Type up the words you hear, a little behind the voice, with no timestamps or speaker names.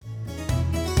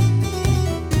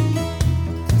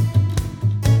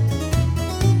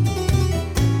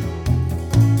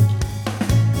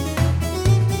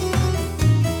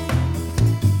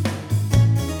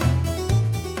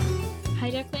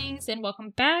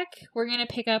welcome back. We're going to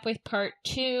pick up with part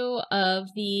 2 of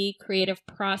the Creative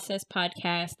Process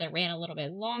podcast that ran a little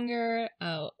bit longer.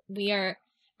 We are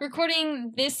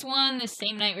recording this one the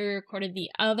same night we recorded the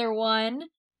other one.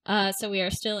 So we are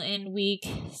still in week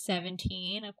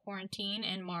 17 of quarantine,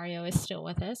 and Mario is still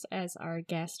with us as our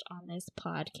guest on this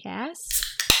podcast.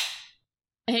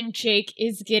 And Jake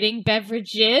is getting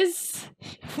beverages.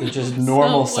 Just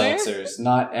normal seltzers,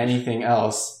 not anything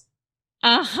else.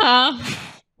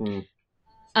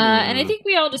 And I think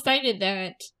we all decided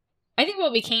that, I think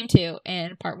what we came to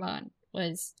in part 1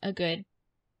 was a good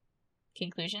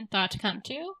thought to come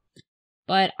to.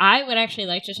 But I would actually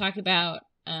like to talk about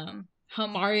how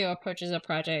Mario approaches a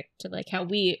project, to like how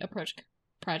we approach a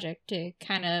project, to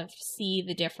kind of see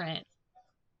the different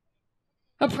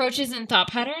approaches and thought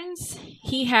patterns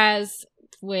he has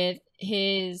with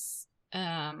his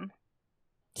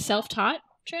self-taught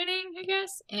training, I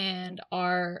guess, and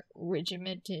our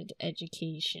regimented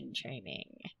education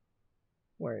training.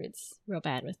 Words. Real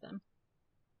bad with them.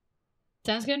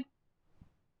 Sounds good?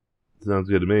 Sounds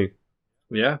good to me.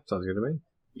 Yeah, sounds good to me.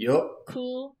 Yup.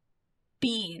 Cool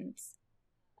beans.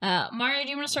 Mario, do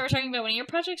you want to start talking about one of your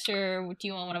projects, or do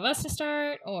you want one of us to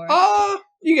start, or?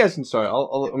 You guys can start.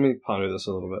 Let me ponder this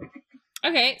a little bit.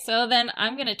 Okay, so then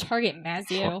I'm going to target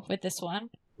Mazio with this one.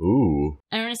 Ooh.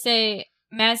 I'm going to say,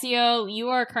 Mazio, you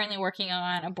are currently working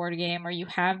on a board game, or you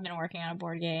have been working on a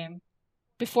board game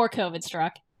before COVID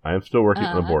struck. I am still working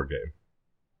on a board game.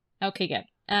 Okay, good.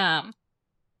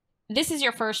 This is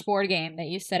your first board game that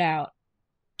you set out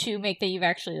to make, that you've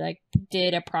actually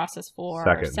did a process for,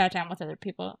 Second. or sat down with other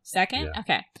people. Second? Yeah.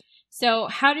 Okay. So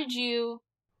how did you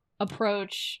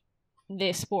approach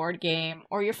this board game,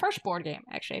 or your first board game,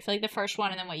 actually? I feel like the first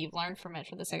one and then what you've learned from it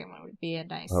for the second one would be a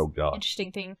nice,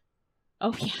 interesting thing.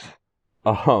 Oh, yeah.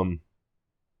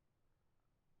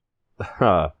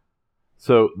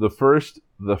 So the first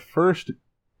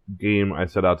game I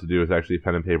set out to do was actually a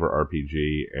pen and paper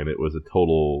RPG, and it was a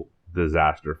total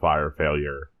disaster, fire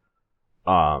failure.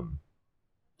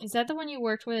 Is that the one you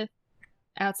worked with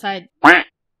outside?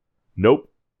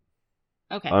 Nope.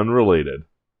 Okay. Unrelated.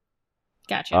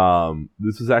 Gotcha.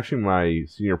 This was actually my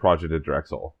senior project at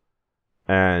Drexel,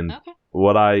 and okay.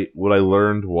 what I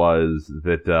learned was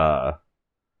that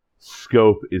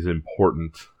scope is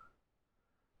important,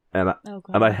 and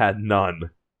I had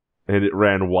none, and it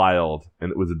ran wild,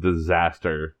 and it was a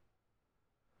disaster.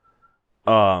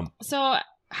 So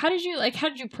how did you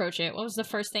approach it? What was the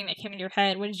first thing that came into your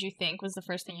head? What did you think was the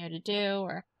first thing you had to do?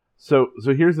 Or so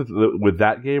here's with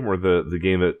that game, or the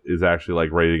game that is actually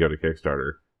ready to go to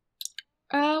Kickstarter.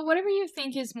 Whatever you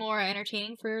think is more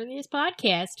entertaining for this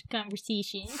podcast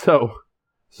conversation. So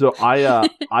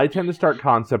I tend to start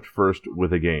concept first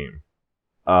with a game.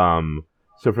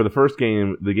 So for the first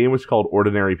game, the game was called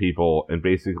Ordinary People, and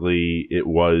basically it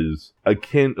was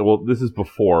akin. Well, this is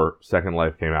before Second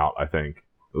Life came out, I think.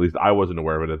 At least I wasn't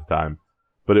aware of it at the time.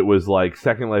 But it was like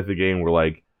Second Life, the game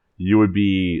where you would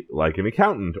be like an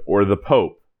accountant or the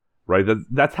Pope, right?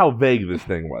 That's how vague this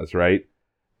thing was, right?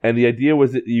 And the idea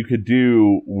was that you could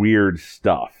do weird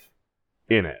stuff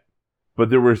in it.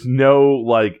 But there was no,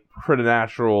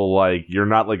 preternatural, you're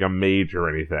not a mage or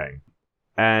anything.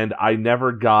 And I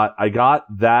got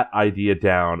that idea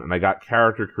down, and I got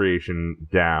character creation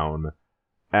down,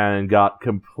 and got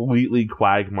completely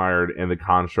quagmired in the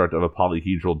construct of a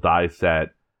polyhedral die set,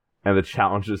 and the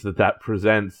challenges that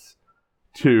presents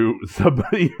to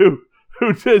somebody who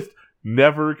just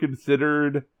never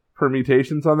considered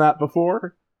permutations on that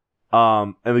before.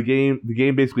 And the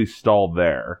game basically stalled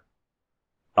there.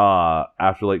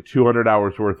 After 200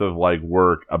 hours worth of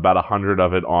work, about 100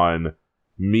 of it on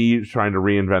me trying to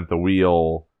reinvent the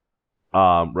wheel,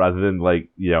 rather than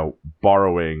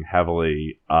borrowing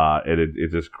heavily,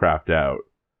 it just crapped out.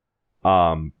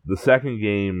 The second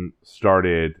game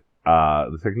started.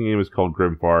 The second game is called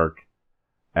Grimfark,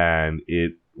 and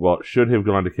it should have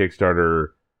gone to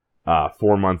Kickstarter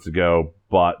 4 months ago,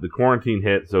 but the quarantine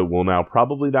hit, so it will now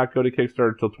probably not go to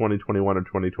Kickstarter until 2021 or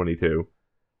 2022.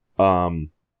 And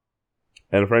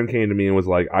a friend came to me and was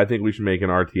like, I think we should make an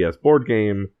RTS board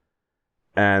game.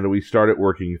 And we started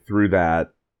working through that,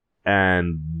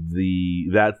 and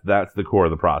that's the core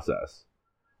of the process.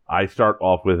 I start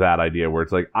off with that idea where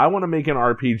it's I want to make an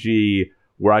RPG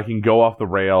where I can go off the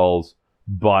rails,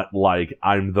 but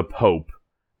I'm the Pope,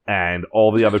 and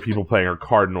all the other people playing are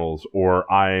cardinals, or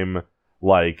I'm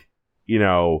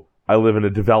I live in a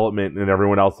development and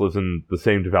everyone else lives in the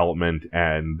same development,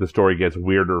 and the story gets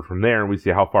weirder from there, and we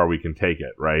see how far we can take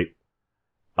it, right?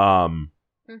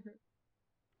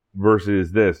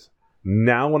 Versus this.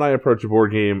 Now when I approach a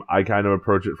board game, I kind of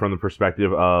approach it from the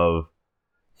perspective of,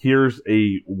 here's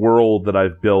a world that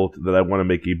I've built that I want to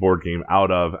make a board game out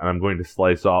of, and I'm going to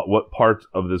slice off what parts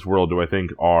of this world do I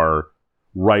think are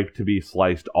ripe to be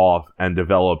sliced off and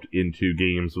developed into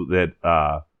games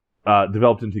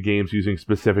using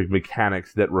specific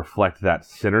mechanics that reflect that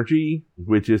synergy,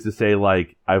 which is to say,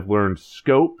 like, I've learned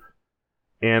scope,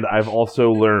 and I've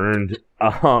also learned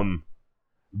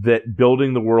that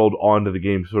building the world onto the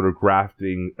game, sort of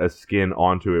grafting a skin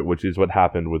onto it, which is what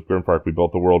happened with Grimfark. We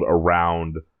built the world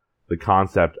around the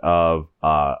concept of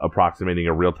approximating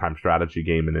a real-time strategy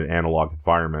game in an analog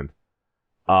environment.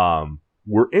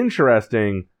 Were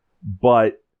interesting,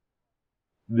 but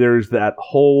there's that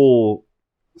whole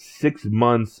 6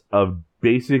 months of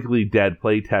basically dead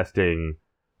play testing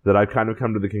that I've kind of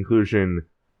come to the conclusion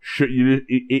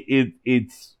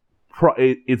it's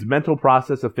mental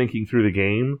process of thinking through the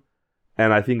game,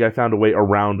 and I think I found a way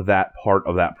around that part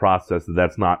of that process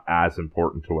that's not as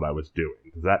important to what I was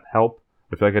doing. Does that help?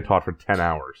 I feel like I taught for 10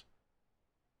 hours.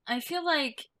 I feel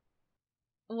like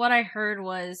what I heard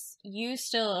was you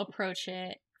still approach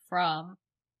it from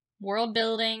world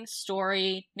building,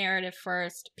 story, narrative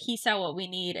first, piece out what we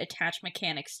need, attach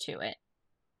mechanics to it.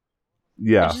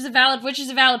 Yeah. Which is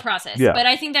a valid process. Yeah. But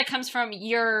I think that comes from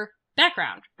your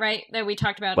background, right? That we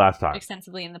talked about last time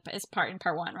extensively in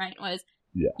part one, right? Was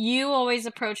yeah. You always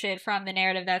approach it from the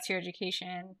narrative, that's your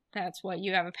education, that's what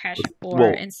you have a passion for,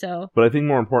 well, and so. But I think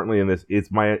more importantly in this, it's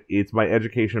my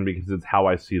education because it's how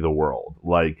I see the world.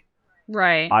 Like,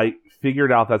 right. I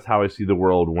figured out that's how I see the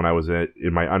world when I was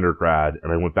in my undergrad,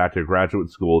 and I went back to graduate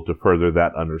school to further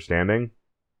that understanding.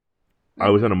 Mm-hmm.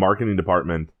 I was in a marketing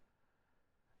department,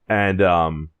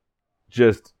 and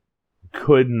just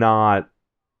could not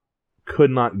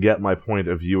get my point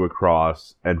of view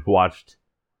across, and watched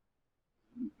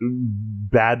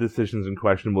bad decisions and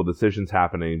questionable decisions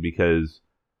happening because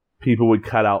people would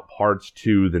cut out parts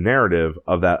to the narrative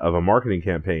of a marketing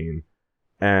campaign,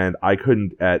 and I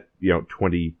couldn't at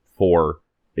 24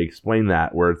 explain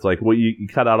that, where it's like, well, you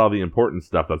cut out all the important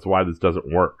stuff, that's why this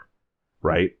doesn't work,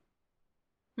 right?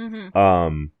 Mm-hmm.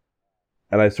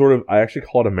 And I actually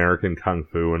call it American Kung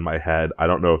Fu in my head. I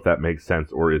don't know if that makes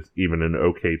sense or it's even an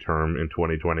okay term in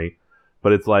 2020,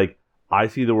 but it's like, I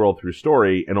see the world through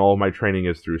story, and all of my training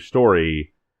is through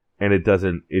story, and it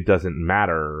doesn't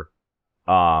matter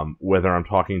whether I'm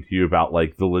talking to you about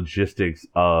like the logistics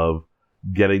of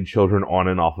getting children on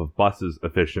and off of buses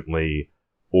efficiently,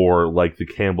 or like the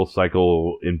Campbell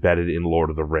cycle embedded in Lord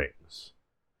of the Rings,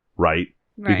 right?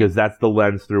 Because that's the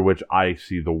lens through which I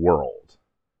see the world.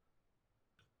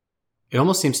 It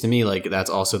almost seems to me like that's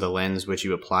also the lens which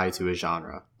you apply to a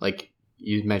genre. Like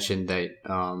you mentioned that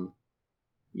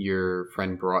your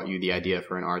friend brought you the idea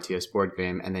for an RTS board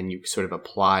game, and then you sort of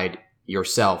applied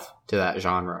yourself to that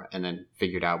genre and then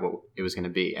figured out what it was going to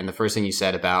be. And the first thing you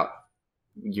said about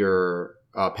your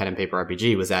pen and paper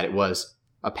RPG was that it was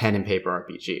a pen and paper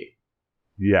RPG.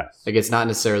 Yes. Like, it's not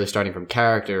necessarily starting from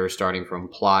character or starting from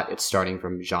plot, it's starting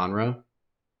from genre.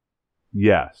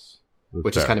 Yes.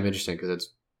 Which is kind of interesting because it's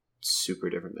super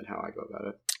different than how I go about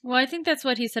it. Well, I think that's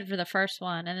what he said for the first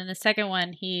one, and then the second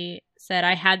one he said,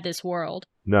 I had this world.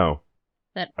 No.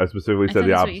 I specifically said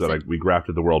the opposite. We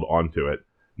grafted the world onto it.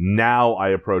 Now I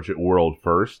approach it world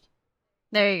first.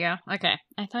 There you go. Okay.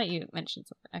 I thought you mentioned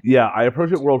something. Okay. Yeah, I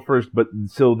approach it world first, but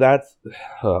so that's...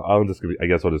 I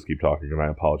guess I'll just keep talking, and I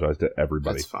apologize to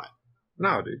everybody. That's fine.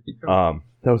 No, dude. Keep going.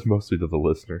 That was mostly to the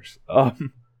listeners. All of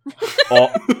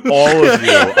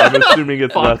you. I'm assuming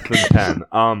it's less than 10.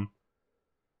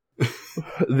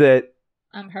 That...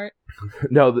 I'm hurt.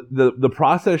 No, the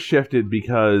process shifted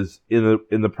because in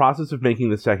the process of making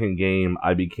the second game,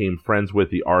 I became friends with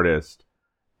the artist,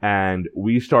 and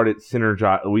we started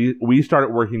we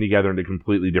started working together in a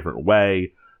completely different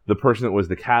way. The person that was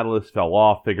the catalyst fell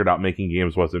off, figured out making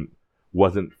games wasn't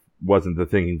the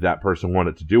thing that person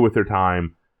wanted to do with their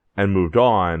time, and moved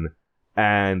on.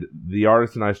 And the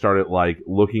artist and I started like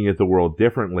looking at the world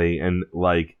differently, and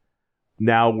like,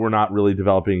 now we're not really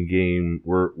developing a game.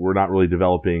 We're not really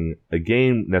developing a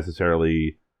game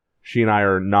necessarily. She and I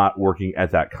are not working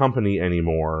at that company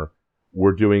anymore.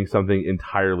 We're doing something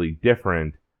entirely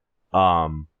different.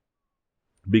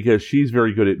 Because she's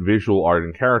very good at visual art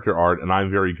and character art, and I'm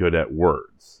very good at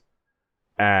words.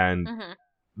 And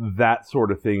that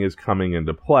sort of thing is coming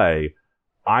into play.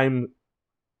 I'm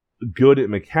good at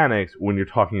mechanics when you're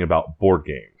talking about board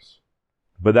games.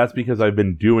 But that's because I've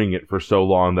been doing it for so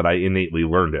long that I innately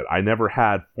learned it. I never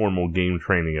had formal game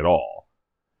training at all.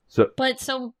 So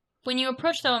when you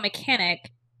approach though a mechanic,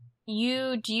 do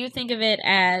you think of it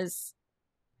as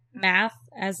math,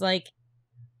 as like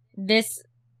this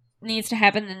needs to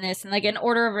happen in this, and like an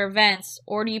order of events,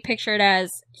 or do you picture it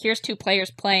as here's 2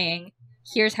 players playing,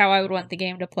 here's how I would want the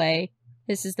game to play,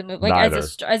 this is the move, like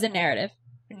as a narrative?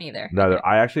 Neither. Okay.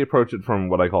 I actually approach it from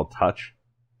what I call touch,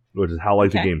 which is how the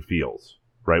game feels.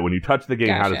 Right, when you touch the game,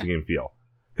 how does the game feel?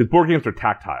 Because board games are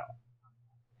tactile,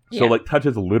 so like touch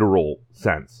has a literal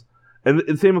sense, and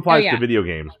the same applies to video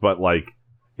games, but like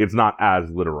it's not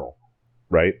as literal,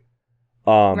 right?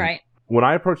 Right. When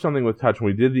I approached something with touch,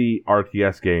 when we did the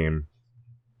RTS game,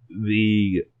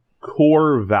 the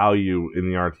core value in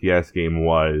the RTS game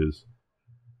was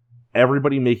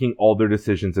everybody making all their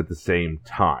decisions at the same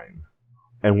time.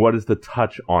 And what is the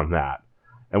touch on that?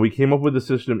 And we came up with a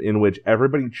system in which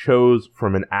everybody chose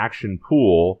from an action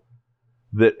pool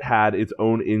that had its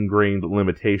own ingrained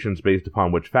limitations based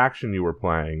upon which faction you were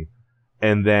playing,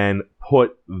 and then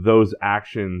put those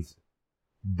actions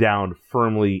down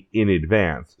firmly in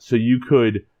advance. So you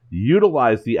could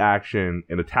utilize the action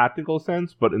in a tactical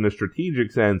sense, but in a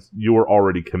strategic sense, you were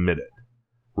already committed,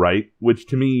 right? Which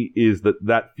to me is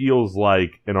that feels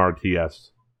like an RTS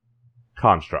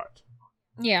construct.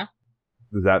 Yeah.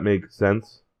 Does that make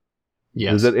sense?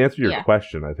 Yes. Does that answer your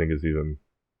question? I think is even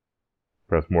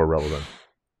perhaps more relevant.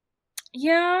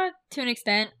 Yeah, to an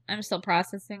extent. I'm still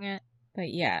processing it. But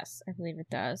yes, I believe it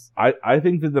does. I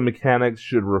think that the mechanics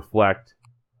should reflect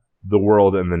the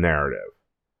world and the narrative.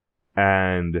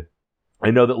 And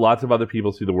I know that lots of other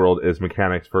people see the world as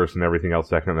mechanics first and everything else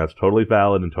second, and that's totally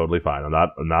valid and totally fine. I'm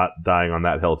not dying on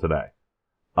that hill today.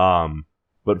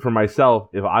 But for myself,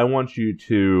 if I want you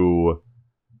to,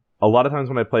 a lot of times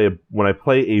when I play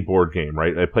a board game,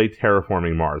 right, I play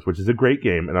Terraforming Mars, which is a great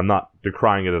game, and I'm not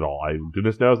decrying it at all.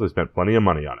 Goodness knows I spent plenty of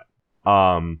money on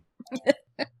it.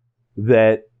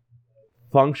 That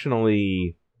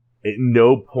functionally, at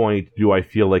no point do I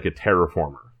feel like a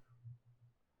terraformer,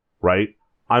 right?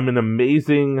 I'm an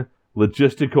amazing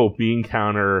logistical bean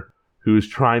counter who's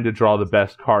trying to draw the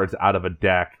best cards out of a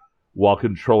deck while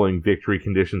controlling victory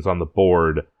conditions on the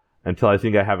board until I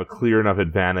think I have a clear enough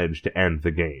advantage to end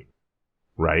the game,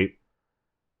 right?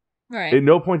 Right. At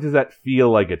no point does that feel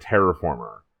like a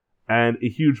terraformer. And a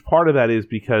huge part of that is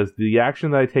because the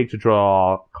action that I take to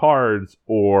draw cards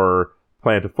or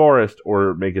plant a forest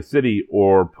or make a city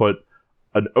or put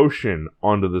an ocean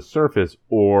onto the surface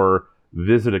or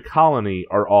visit a colony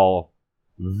are all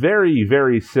very,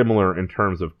 very similar in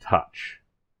terms of touch.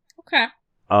 Okay.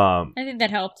 I think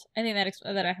that helped. I think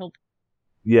that I helped.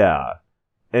 Yeah.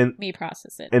 And me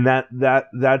process it. And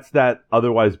that's that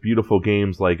otherwise beautiful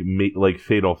games like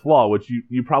Fatal Flaw, which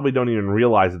you probably don't even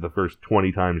realize it the first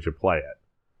 20 times you play it.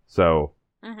 So,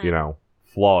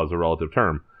 flaw is a relative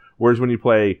term. Whereas when you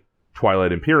play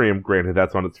Twilight Imperium, granted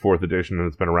that's on its 4th edition and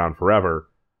it's been around forever,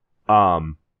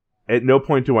 at no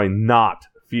point do I not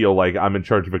feel like I'm in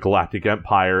charge of a galactic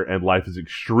empire and life is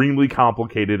extremely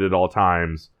complicated at all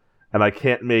times, and I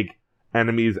can't make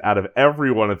enemies out of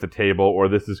everyone at the table or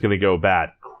this is going to go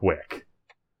bad quick.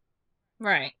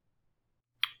 Right.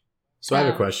 So I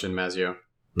have a question, Mazio.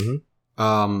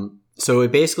 Mm-hmm. So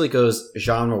it basically goes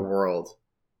genre world,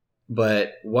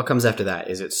 but what comes after that?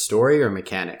 Is it story or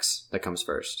mechanics that comes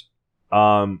first?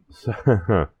 So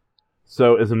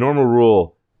as a normal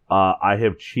rule, I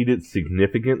have cheated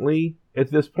significantly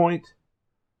at this point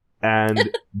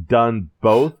and done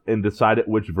both and decided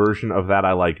which version of that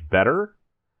I like better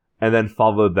and then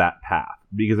followed that path.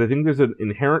 Because I think there's an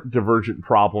inherent divergent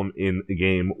problem in a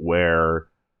game where,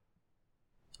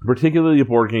 particularly a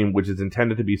board game which is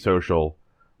intended to be social,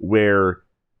 where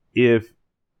if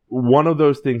one of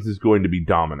those things is going to be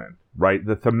dominant, right?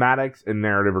 The thematics and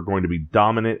narrative are going to be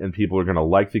dominant and people are going to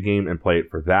like the game and play it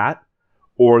for that,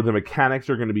 or the mechanics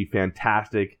are going to be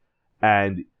fantastic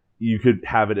and you could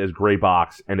have it as gray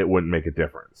box and it wouldn't make a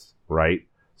difference, right?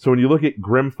 So when you look at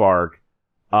Grimfark,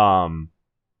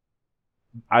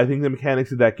 I think the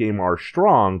mechanics of that game are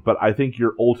strong, but I think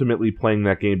you're ultimately playing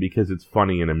that game because it's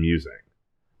funny and amusing,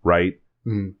 right?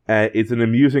 Mm. It's an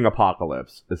amusing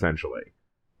apocalypse, essentially.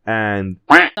 And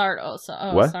art also.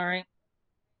 Oh, what? Sorry.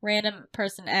 Random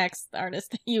person X, the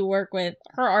artist that you work with,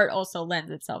 her art also lends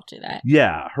itself to that.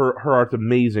 Yeah, her art's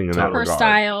amazing in that regard. Her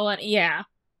style, and yeah.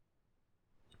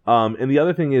 And the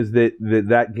other thing is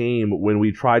that game, when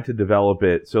we tried to develop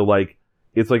it, so like,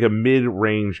 it's like a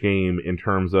mid-range game in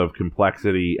terms of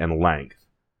complexity and length.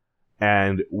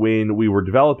 And when we were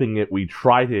developing it, we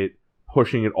tried it,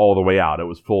 pushing it all the way out. It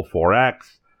was full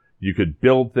 4X. You could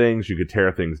build things, you could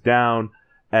tear things down,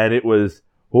 and it was,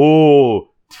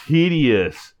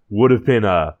 tedious would have been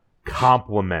a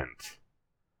compliment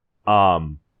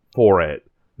for it.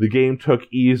 The game took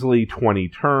easily 20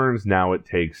 turns. Now it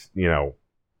takes,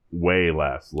 way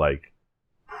less, like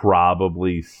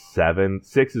probably 7.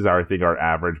 6 is I think our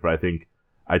average, but I think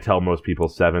I tell most people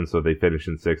 7, so if they finish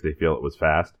in 6, they feel it was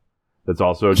fast. That's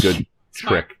also a good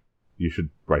trick. You should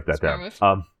write that Smart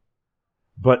down. move.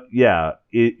 But yeah,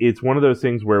 it's one of those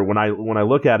things where when I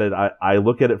look at it, I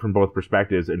look at it from both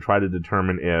perspectives and try to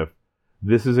determine if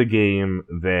this is a game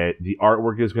that the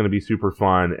artwork is going to be super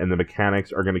fun and the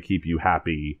mechanics are going to keep you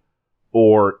happy,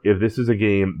 or if this is a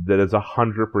game that is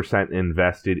 100%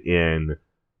 invested in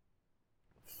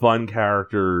fun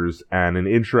characters and an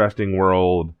interesting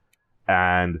world,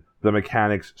 and the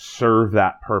mechanics serve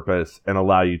that purpose and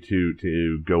allow you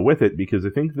to go with it. Because I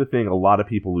think the thing a lot of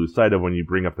people lose sight of when you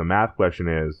bring up the math question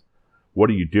is, what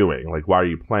are you doing? Like, why are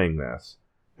you playing this?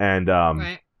 And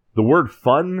Right. the word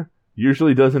fun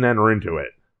usually doesn't enter into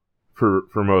it for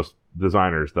most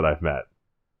designers that I've met.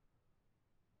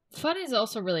 Fun is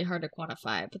also really hard to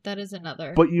quantify, but that is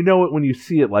another. But you know it when you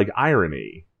see it, like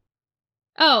irony.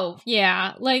 Oh,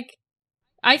 yeah. Like,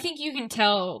 I think you can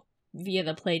tell via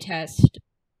the playtest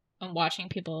and watching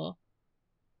people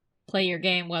play your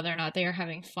game whether or not they are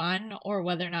having fun or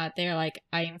whether or not they're like,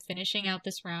 I am finishing out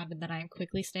this round and then I am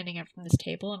quickly standing up from this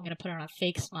table. I'm going to put on a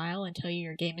fake smile and tell you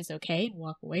your game is okay and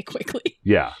walk away quickly.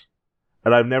 Yeah.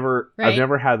 And I've never Right.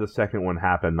 had the second one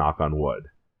happen, knock on wood.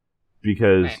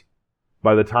 Because Right.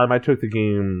 by the time I took the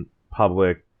game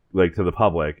public, like to the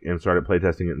public, and started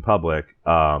playtesting it in public,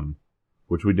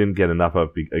 which we didn't get enough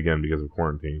of, again, because of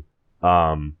quarantine,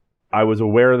 I was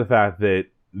aware of the fact that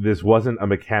this wasn't a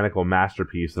mechanical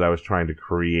masterpiece that I was trying to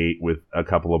create with a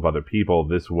couple of other people.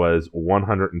 This was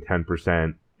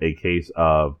 110% a case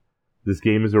of, this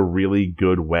game is a really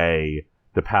good way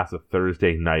to pass a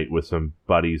Thursday night with some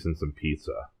buddies and some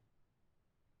pizza.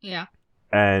 Yeah.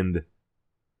 And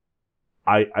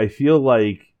I feel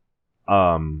like,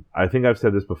 I think I've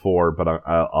said this before, but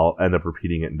I'll end up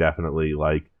repeating it indefinitely.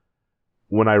 Like,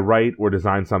 when I write or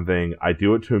design something, I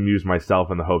do it to amuse myself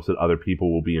in the hopes that other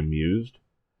people will be amused.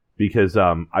 Because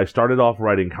I started off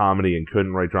writing comedy and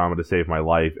couldn't write drama to save my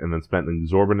life, and then spent an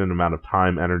exorbitant amount of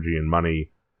time, energy, and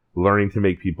money learning to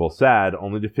make people sad,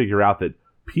 only to figure out that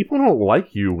people don't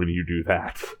like you when you do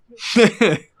that.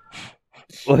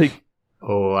 Like,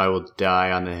 Oh, I will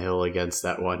die on the hill against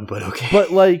that one, but okay.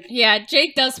 but like, Yeah,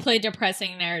 Jake does play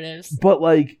depressing narratives. but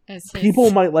like, As his...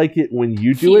 people might like it when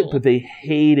you do it, fuel. but they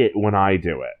hate it when I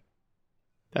do it.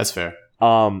 That's fair.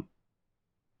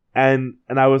 And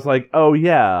I was like, oh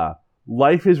yeah,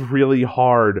 life is really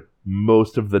hard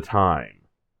most of the time.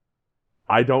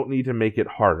 I don't need to make it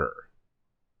harder.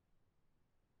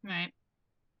 Right.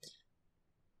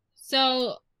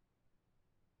 So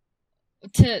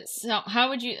how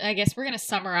would you, I guess we're going to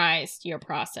summarize your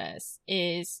process.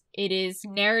 It is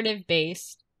narrative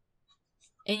based,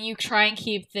 and you try and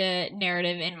keep the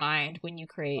narrative in mind when you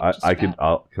create. Can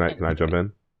I jump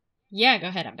in? Yeah, go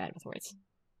ahead. I'm bad with words.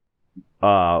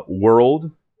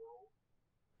 World,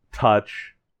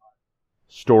 touch,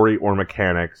 story or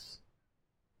mechanics,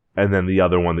 and then the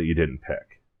other one that you didn't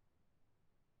pick.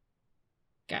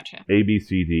 Gotcha. A, B,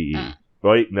 C, D, E.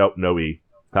 Wait, nope, no E.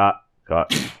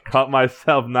 Caught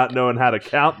myself not knowing how to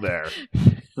count there.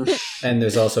 And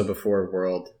there's also before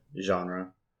world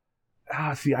genre.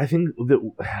 See, I think that...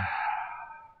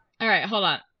 All right, hold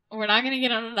on. We're not going to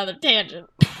get on another tangent.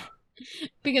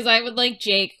 Because I would like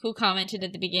Jake, who commented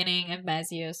at the beginning of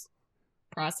Mazio's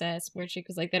process, where Jake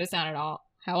was like, that is not at all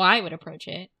how I would approach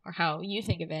it, or how you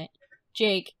think of it.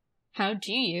 Jake, how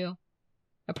do you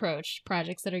approach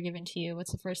projects that are given to you?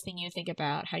 What's the first thing you think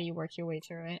about? How do you work your way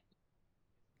through it?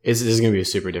 This is going to be a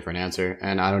super different answer,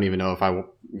 and I don't even know if I'm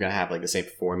going to have like the same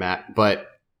format, but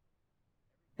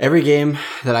every game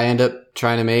that I end up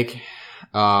trying to make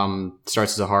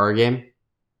starts as a horror game,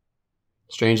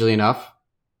 strangely enough,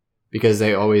 because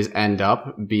they always end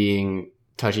up being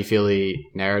touchy-feely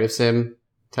narrative sim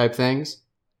type things,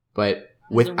 but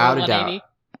without a doubt.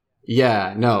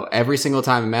 Yeah, no, every single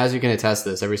time, and Maz, you can attest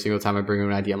this, every single time I bring him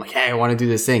an idea, I'm like, hey, I want to do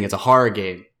this thing. It's a horror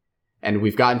game. And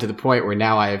we've gotten to the point where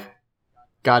now I've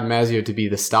gotten Mazio to be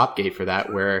the stopgate for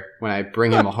that, where when I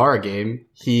bring him a horror game,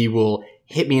 he will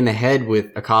hit me in the head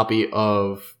with a copy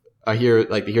of the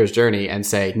Hero's Journey and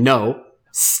say, no,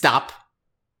 stop,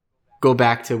 go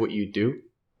back to what you do.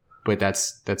 But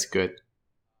that's good.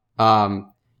 So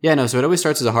it always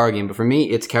starts as a horror game, but for me,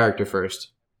 it's character first.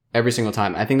 Every single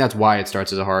time. I think that's why it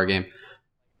starts as a horror game.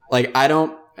 Like, I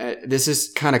don't... this is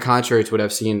kind of contrary to what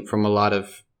I've seen from a lot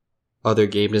of other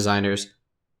game designers.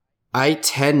 I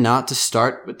tend not to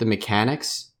start with the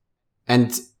mechanics.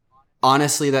 And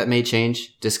honestly, that may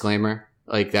change. Disclaimer.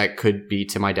 Like, that could be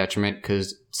to my detriment,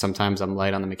 because sometimes I'm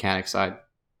light on the mechanics side.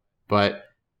 But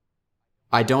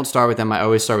I don't start with them. I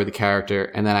always start with the character,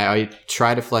 and then I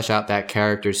try to flesh out that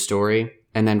character's story,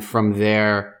 and then from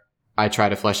there, I try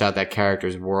to flesh out that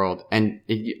character's world. And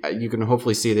you can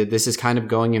hopefully see that this is kind of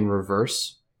going in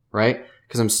reverse, right?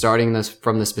 Because I'm starting this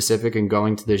from the specific and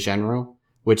going to the general,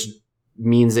 which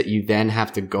means that you then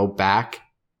have to go back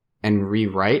and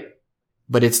rewrite.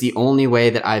 But it's the only way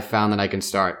that I've found that I can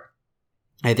start.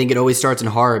 I think it always starts in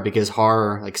horror because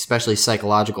horror, like especially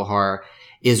psychological horror,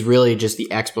 is really just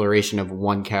the exploration of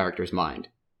one character's mind.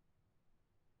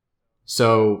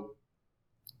 So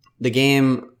the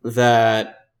game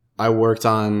that I worked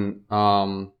on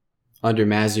under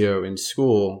Mazio in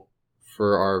school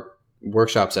for our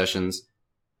workshop sessions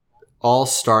all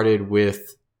started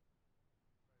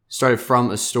from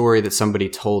a story that somebody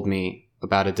told me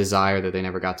about a desire that they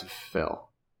never got to fulfill.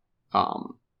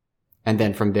 And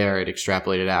then from there it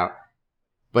extrapolated out.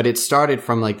 But it started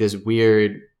from like this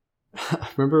weird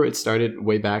remember it started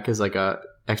way back as like a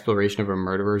exploration of a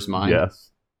murderer's mind?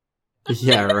 Yes.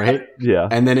 Yeah, right? Yeah.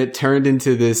 And then it turned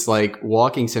into this like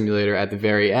walking simulator at the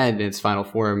very end in its final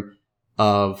form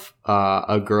of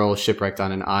a girl shipwrecked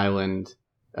on an island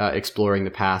exploring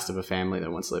the past of a family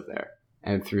that once lived there.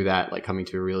 And through that, like coming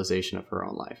to a realization of her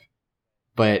own life.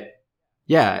 But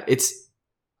yeah,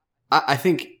 I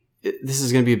think this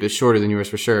is going to be a bit shorter than yours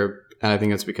for sure. And I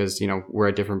think that's because, we're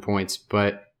at different points.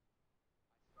 But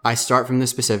I start from the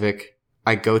specific,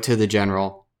 I go to the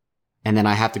general, and then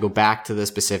I have to go back to the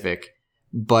specific.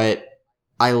 But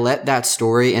I let that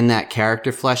story and that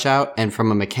character flesh out. And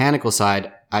from a mechanical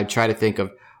side, I try to think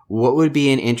of what would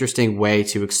be an interesting way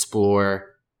to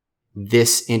explore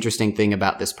this interesting thing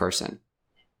about this person.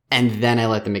 And then I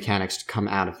let the mechanics come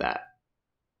out of that.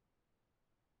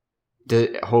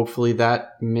 Hopefully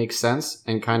that makes sense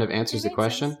and kind of answers the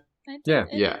question. Yeah,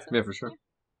 for sure.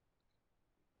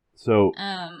 So,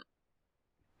 can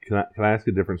I ask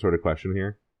a different sort of question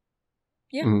here?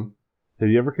 Yeah. Mm-hmm. Have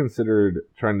you ever considered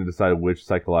trying to decide which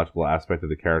psychological aspect of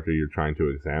the character you're trying to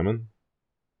examine?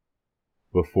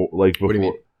 Before? What do you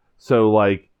mean? So,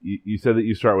 like, you said that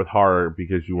you start with horror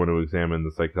because you want to examine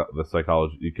the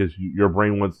psychology, because your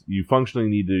brain you functionally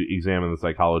need to examine the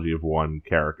psychology of one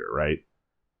character, right?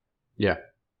 Yeah.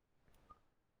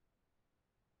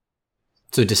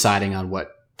 So deciding on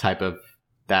what type of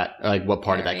that, like what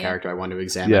part of that character I want to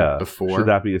examine before. Should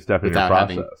that be a step in your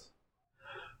process?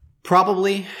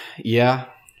 Probably, yeah.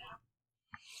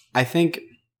 I think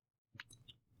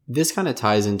this kind of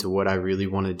ties into what I really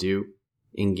want to do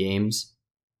in games.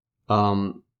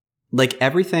 Like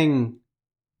everything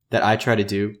that I try to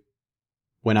do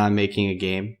when I'm making a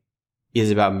game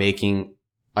is about making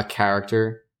a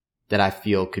character that I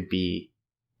feel could be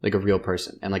like a real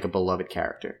person and like a beloved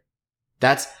character.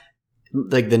 That's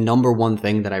like the number one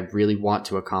thing that I really want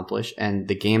to accomplish. And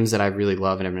the games that I really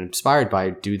love and am inspired by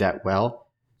do that well.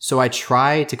 So I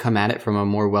try to come at it from a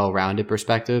more well-rounded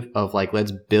perspective of like,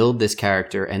 let's build this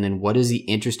character. And then what is the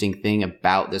interesting thing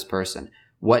about this person?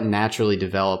 What naturally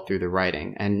developed through the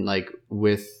writing? And like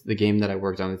with the game that I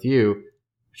worked on with you,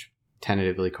 which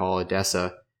tentatively call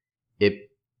Odessa,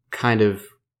 it kind of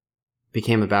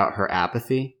became about her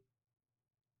apathy.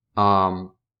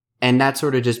 And that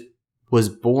sort of just was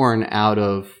born out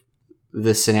of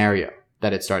the scenario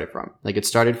that it started from. Like it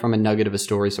started from a nugget of a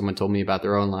story someone told me about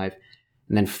their own life.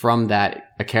 And then from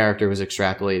that, a character was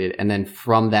extrapolated. And then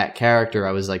from that character,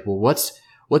 I was like, well,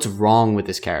 what's wrong with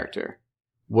this character?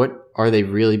 What are they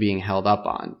really being held up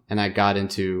on? And I got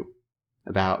into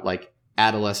about like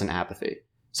adolescent apathy.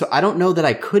 So I don't know that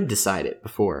I could decide it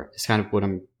before. It's kind of what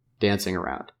I'm dancing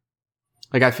around.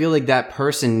 Like, I feel like that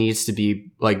person needs to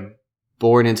be like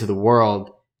born into the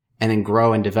world and then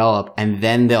grow and develop, and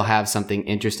then they'll have something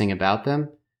interesting about them,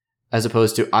 as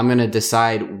opposed to I'm going to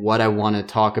decide what I want to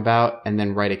talk about and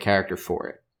then write a character for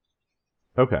it.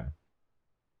 Okay.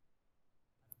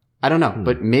 I don't know,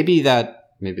 but maybe that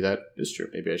is true.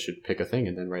 Maybe I should pick a thing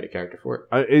and then write a character for it.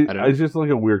 I don't know. It's just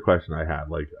like a weird question I had.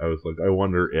 Like, I was like, I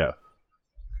wonder if.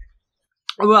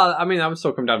 Well, I mean, I would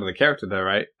still come down to the character though,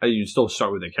 right? You'd still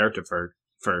start with the character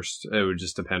first. It would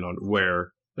just depend on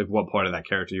what part of that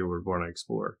character you were born to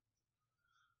explore.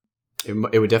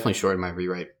 It would definitely shorten my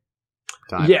rewrite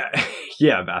time.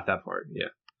 Yeah, about that part, yeah.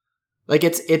 Like,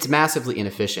 it's massively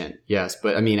inefficient, yes,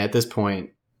 but I mean, at this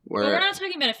point, we're not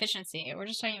talking about efficiency. We're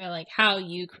just talking about, like, how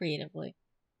you creatively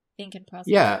think and process.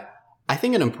 Yeah, I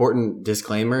think an important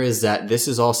disclaimer is that this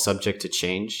is all subject to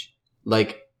change.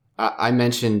 Like, I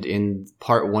mentioned in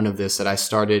part one of this that I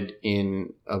started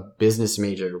in a business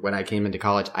major when I came into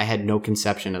college. I had no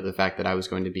conception of the fact that I was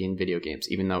going to be in video games,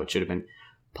 even though it should have been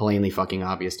plainly fucking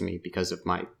obvious to me because of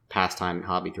my pastime and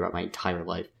hobby throughout my entire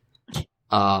life.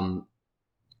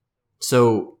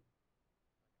 So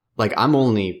like I'm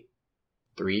only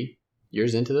 3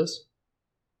 years into this,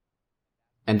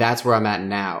 and that's where I'm at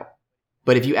now.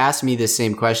 But if you asked me this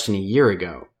same question a year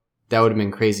ago, that would have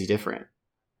been crazy different.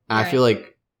 And I feel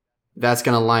like that's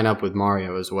going to line up with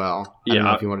Mario as well. I don't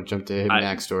know if you want to jump to him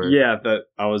next or... Yeah, that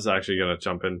I was actually going to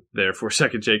jump in there for a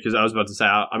second, Jake, because I was about to say,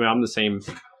 I mean, I'm the same,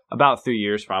 about 3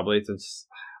 years probably since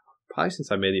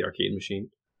I made the arcade machine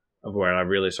of where I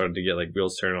really started to get like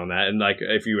wheels turning on that. And like,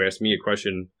 if you asked me a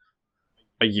question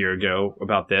a year ago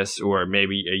about this, or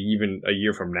maybe even a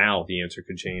year from now, the answer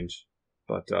could change.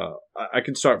 But I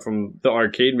could start from the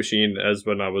arcade machine as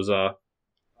when I was,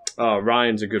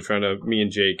 Ryan's a good friend of me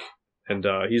and Jake. And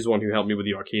he's the one who helped me with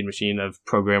the arcade machine of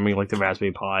programming like the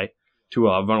Raspberry Pi to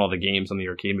run all the games on the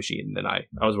arcade machine. And then I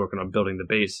was working on building the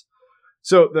base.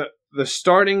 So the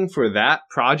starting for that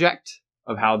project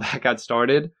of how that got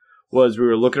started was we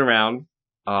were looking around.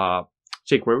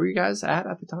 Jake, where were you guys at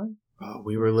the time?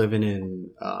 We were living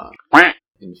in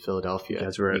Philadelphia. You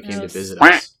guys were you came to visit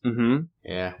us. Mm-hmm.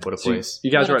 Yeah, what a place.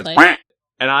 You guys were at...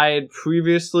 And I had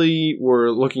previously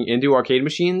were looking into arcade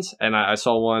machines, and I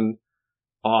saw one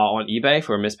on eBay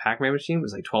for a Miss Pac-Man machine. It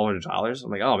was like $1,200. I'm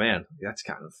like, oh man, that's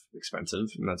kind of expensive.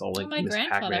 And that's all like my Miss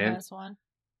grandfather Pac-Man. has one.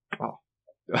 Oh.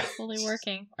 Fully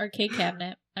working arcade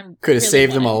cabinet. Could have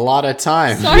saved him a lot of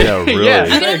time. Sorry. Yeah, really. Yeah.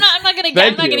 I mean, I'm not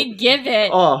gonna give it.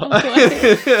 Oh.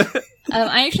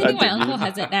 I actually think my uncle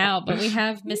has it now, but we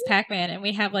have Miss Pac-Man, and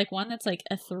we have like one that's like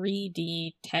a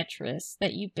 3D Tetris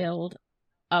that you build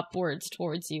upwards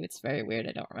towards you. It's very weird.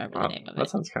 I don't remember the name of it. That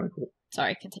sounds kind of cool.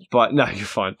 Sorry, continue. But no, you're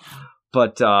fine.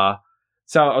 But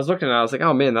so I was looking at it, I was like,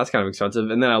 oh man, that's kind of expensive.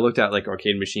 And then I looked at like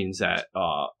arcade machines that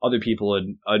other people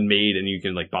had made and you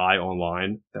can like buy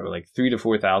online that were like $3,000 to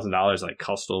 $4,000, like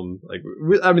custom. Like,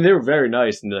 I mean, they were very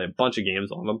nice and like, a bunch of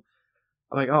games on them.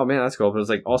 I'm like, oh man, that's cool. But it was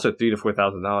like also $3,000 to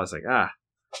 $4,000. Like,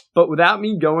 But without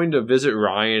me going to visit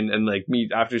Ryan and like me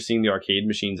after seeing the arcade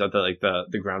machines at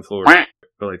the ground floor or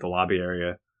like the lobby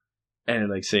area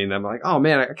and like seeing them, I'm like, oh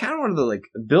man, I kind of wanted to like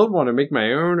build one or make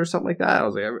my own or something like that. I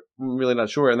was like, I'm really not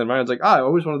sure. And then Ryan's like, I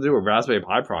always wanted to do a Raspberry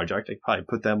Pi project. I could probably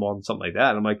put them on something like that.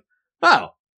 And I'm like,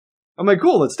 wow. I'm like,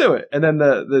 cool, let's do it. And then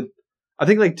I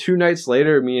think like 2 nights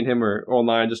later, me and him were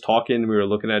online just talking. We were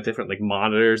looking at different like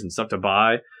monitors and stuff to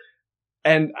buy.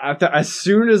 And as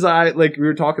soon as we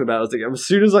were talking about it, I was like, as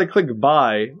soon as I click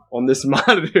buy on this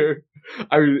monitor,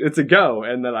 it's a go.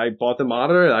 And then I bought the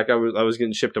monitor. Like I was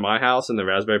getting shipped to my house, and the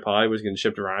Raspberry Pi was getting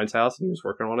shipped to Ryan's house, and he was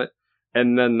working on it.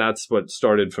 And then that's what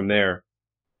started from there.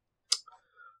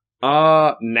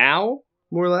 Now,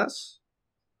 more or less,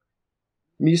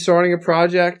 me starting a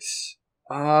project,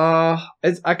 I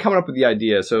coming up with the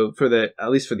idea. So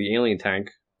at least for the alien tank,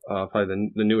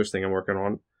 probably the newest thing I'm working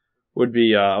on, would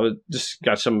be I would just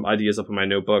got some ideas up in my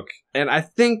notebook. And I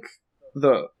think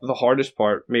the hardest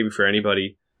part, maybe for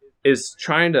anybody, is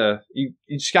trying to you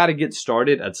just got to get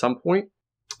started at some point.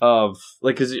 Of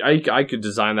like, because I could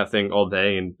design that thing all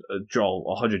day and draw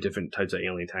 100 different types of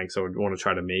alien tanks I would want to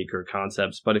try to make or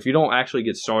concepts. But if you don't actually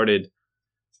get started,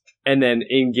 and then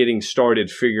in getting started,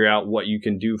 figure out what you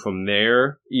can do from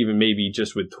there, even maybe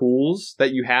just with tools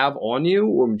that you have on you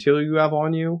or material you have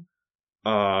on you,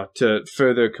 to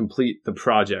further complete the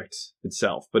project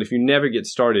itself. But if you never get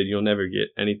started, you'll never get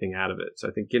anything out of it. So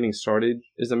I think getting started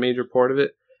is a major part of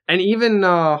it. And even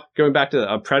going back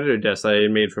to a Predator desk that I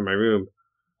made for my room,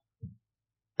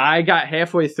 I got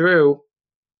halfway through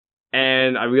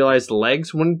and I realized the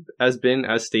legs wouldn't have been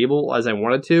as stable as I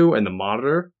wanted to, and the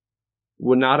monitor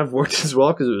would not have worked as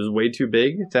well because it was way too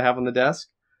big to have on the desk.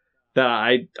 That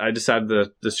I decided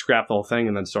to scrap the whole thing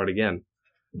and then start again.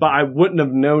 But I wouldn't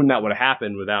have known that would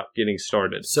happen without getting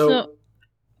started. So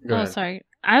go ahead. Sorry.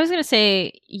 I was going to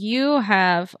say, you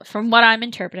have, from what I'm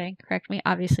interpreting, correct me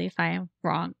obviously if I am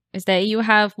wrong, is that you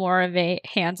have more of a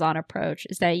hands-on approach,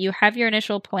 is that you have your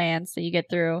initial plans that you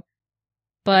get through,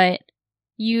 but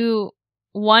you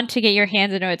want to get your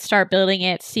hands into it, start building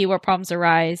it, see where problems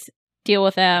arise, deal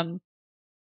with them,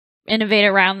 innovate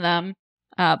around them.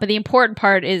 But the important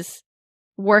part is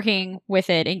working with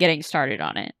it and getting started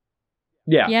on it.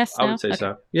 Yeah, yes, I would say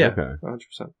so. Yeah, Okay. 100%.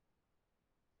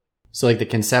 So like the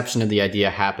conception of the idea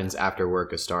happens after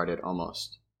work has started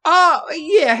almost.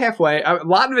 Yeah, halfway. A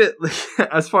lot of it,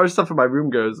 as far as stuff in my room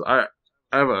goes, I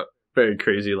have a very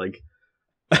crazy like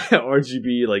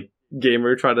RGB like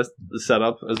gamer try to set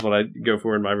up is what I go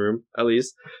for in my room, at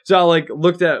least. So I like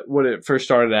looked at what it first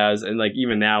started as, and like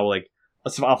even now, like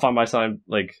I'll find myself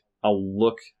like I'll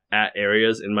look at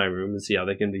areas in my room and see how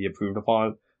they can be improved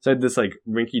upon. So I had this like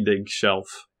rinky-dink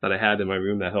shelf that I had in my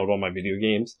room that held all my video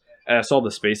games. And I saw the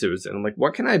space it was in. I'm like,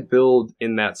 what can I build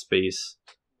in that space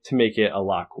to make it a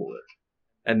lot cooler?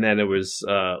 and then it was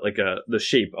like the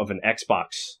shape of an Xbox,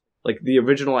 like the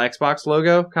original Xbox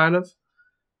logo, kind of,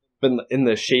 but in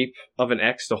the shape of an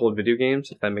X to hold video games.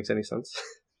 If that makes any sense.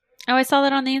 Oh, I saw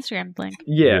that on the Instagram link.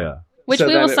 Yeah. Which So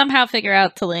we then will somehow figure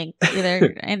out to link either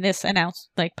in this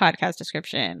podcast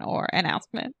description or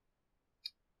announcement.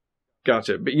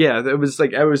 Gotcha. But yeah, it was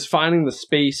like I was finding the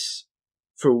space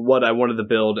for what I wanted to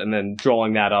build and then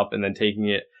drawing that up and then taking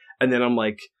it. And then I'm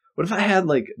like, what if I had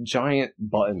like giant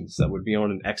buttons that would be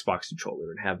on an Xbox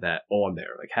controller and have that on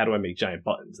there? Like, how do I make giant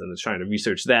buttons? And I was trying to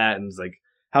research that, and it's like,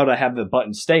 how do I have the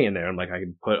buttons stay in there? I'm like, I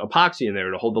could put epoxy in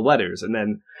there to hold the letters. And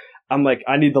then I'm like,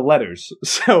 I need the letters.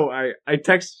 So I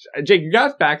text Jake, you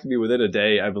got back to me within a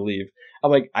day, I believe. I'm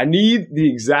like, I need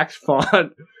the exact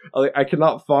font. I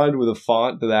cannot find with a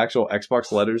font the actual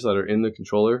Xbox letters that are in the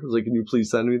controller. I was like, can you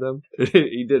please send me them?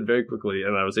 He did very quickly,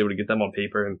 and I was able to get them on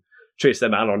paper and trace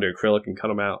them out onto acrylic and cut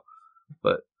them out.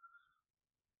 But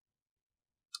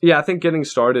yeah, I think getting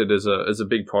started is a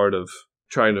big part of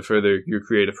trying to further your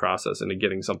creative process and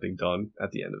getting something done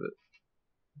at the end of it.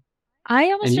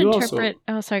 I almost interpret.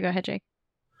 Also, sorry. Go ahead, Jake.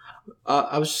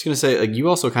 I was just gonna say, like, you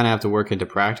also kind of have to work into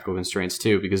practical constraints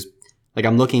too, because like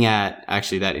I'm looking at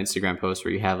actually that Instagram post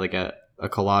where you have like a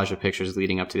collage of pictures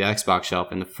leading up to the Xbox shelf,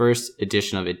 and the first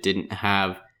edition of it didn't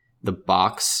have the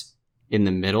box in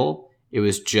the middle. It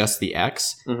was just the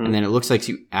X, and then it looks like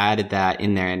you added that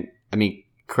in there. And I mean,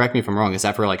 correct me if I'm wrong. Is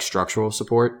that for like structural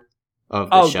support of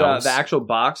the shelves? The actual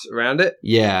box around it?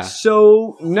 Yeah.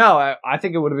 So no, I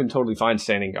think it would have been totally fine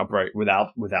standing upright without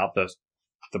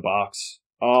the box.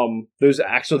 Those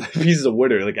actual pieces of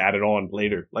wood are like added on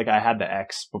later. Like I had the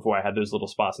X before I had those little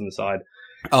spots on the side.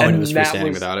 Oh, and it was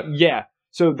freestanding without it. Yeah.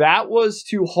 So that was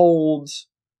to hold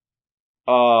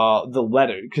the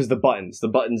letter, because the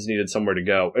buttons needed somewhere to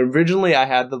go. Originally I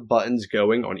had the buttons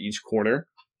going on each corner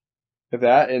of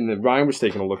that, and then Ryan was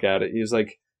taking a look at it. He was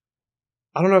like,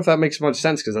 I don't know if that makes much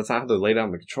sense because that's not how they're laid out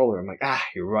on the controller. I'm like,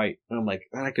 you're right. And I'm like,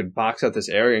 I could box out this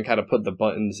area and kind of put the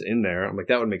buttons in there. I'm like,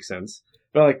 that would make sense.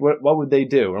 But I'm like, what would they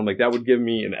do? And I'm like, that would give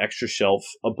me an extra shelf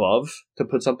above to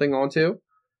put something onto.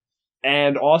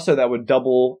 And also that would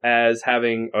double as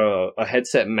having a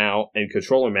headset mount and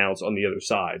controller mounts on the other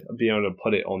side, being able to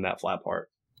put it on that flat part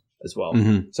as well.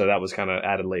 Mm-hmm. So that was kind of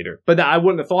added later. But I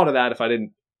wouldn't have thought of that if I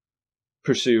didn't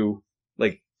pursue,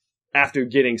 like, after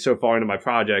getting so far into my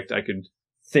project, I could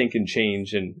think and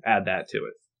change and add that to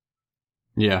it.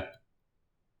 Yeah.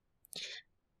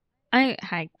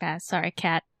 Hi, Baz. Sorry,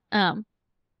 Kat.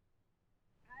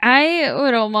 I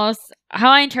would almost, how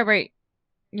I interpret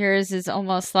yours is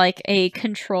almost like a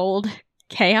controlled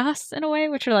chaos in a way,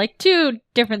 which are like two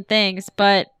different things,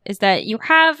 but is that you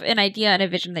have an idea and a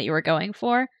vision that you were going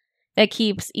for that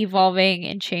keeps evolving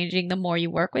and changing the more you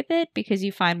work with it, because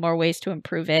you find more ways to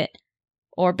improve it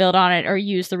or build on it or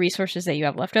use the resources that you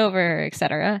have left over,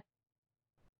 etc.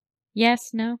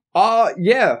 Yes, no?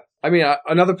 Yeah. I mean,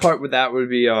 another part with that would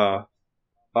be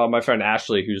my friend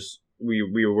Ashley, who's we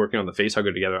were working on the face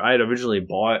hugger together. I had originally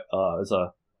bought as a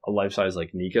life-size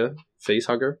like Nika face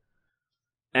hugger,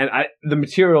 and the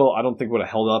material I don't think would have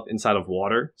held up inside of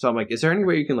water. So I'm like, is there any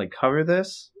way you can like cover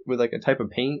this with like a type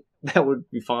of paint that would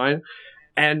be fine?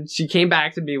 And she came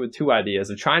back to me with two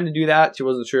ideas of trying to do that. She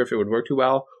wasn't sure if it would work too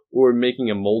well, or making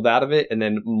a mold out of it and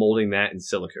then molding that in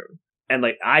silicone. And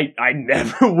like I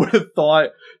never would have thought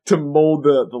to mold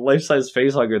the life-size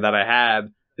face hugger that I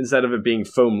had, instead of it being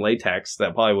foam latex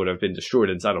that probably would have been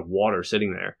destroyed inside of water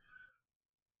sitting there,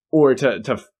 or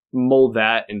to mold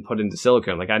that and put into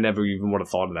silicone. Like I never even would have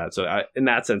thought of that. So in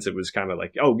that sense, it was kind of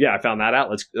like, oh yeah, I found that out.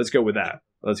 Let's go with that.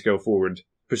 Let's go forward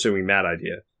pursuing that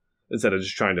idea instead of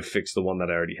just trying to fix the one that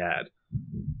I already had.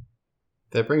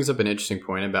 That brings up an interesting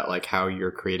point about like how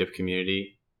your creative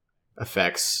community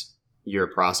affects your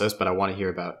process, but I want to hear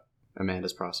about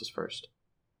Amanda's process first.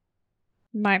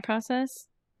 My process?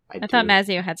 I do. thought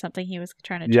Mazio had something he was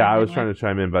trying to chime in. Yeah, I was trying to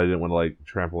chime in, but I didn't want to like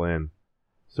trample in.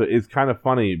 So it's kind of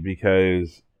funny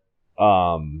because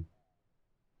in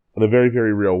a very,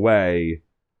 very real way,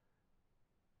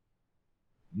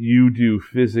 you do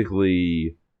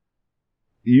physically,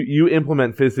 you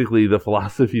implement physically the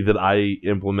philosophy that I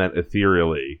implement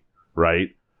ethereally, right?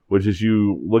 Which is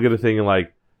you look at a thing and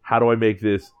like, how do I make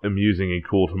this amusing and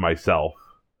cool to myself,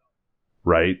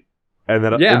 right? And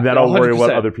then I'll worry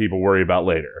what other people worry about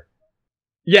later.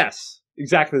 Yes,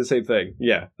 exactly the same thing.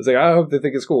 Yeah, it's like, I hope they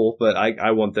think it's cool, but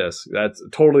I want this. That's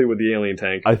totally with the alien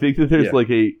tank. I think that there's like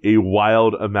a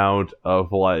wild amount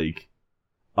of like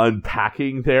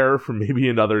unpacking there for maybe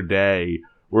another day,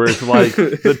 where it's like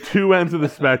the two ends of the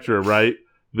spectrum, right?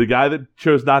 The guy that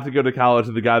chose not to go to college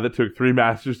and the guy that took 3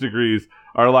 master's degrees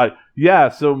are like, yeah,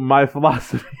 so my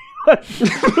philosophy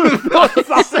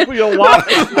Philosophically a lot.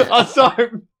 I'm sorry.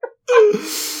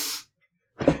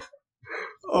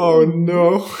 Oh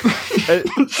no.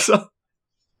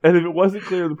 And if it wasn't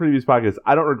clear in the previous podcast,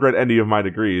 I don't regret any of my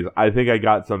degrees. I think I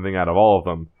got something out of all of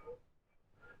them.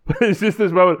 But it's just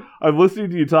this moment, I'm listening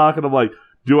to you talk, and I'm like,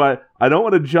 I don't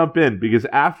want to jump in, because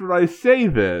after I say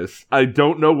this, I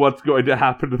don't know what's going to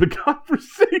happen to the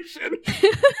conversation.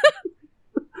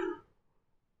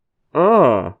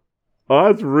 Oh,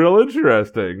 that's real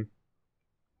interesting.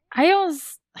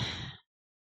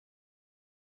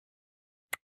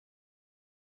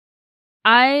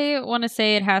 I want to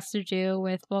say it has to do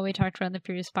with what we talked about in the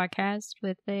previous podcast,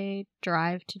 with a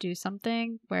drive to do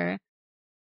something, where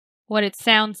what it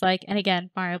sounds like, and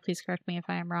again, Mario, please correct me if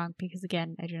I am wrong, because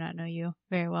again, I do not know you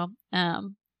very well,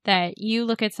 that you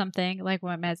look at something, like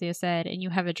what Mazio said, and you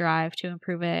have a drive to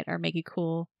improve it, or make it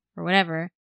cool, or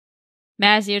whatever.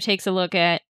 Mazio takes a look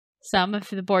at some of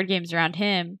the board games around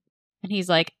him, and he's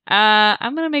like,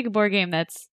 I'm going to make a board game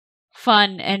that's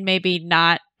fun and maybe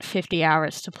not 50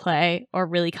 hours to play, or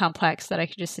really complex that I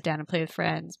could just sit down and play with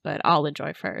friends, but I'll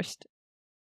enjoy first.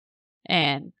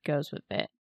 And goes with it.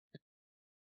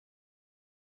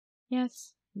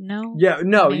 Yes? No? Yeah,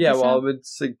 no, Maybe yeah, so? well,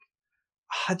 it's like,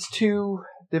 it's too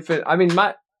different. I mean, you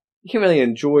can't really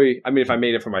enjoy, I mean, if I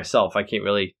made it for myself, I can't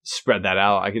really spread that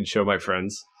out. I can show my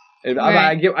friends. And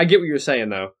I get what you're saying,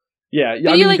 though. Yeah,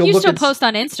 But I you mean, you still post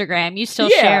on Instagram. You still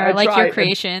share I like try, your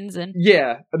creations and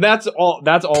yeah, that's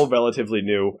all relatively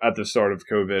new at the start of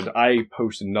COVID. I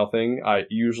posted nothing. I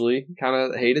usually kind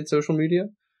of hated social media.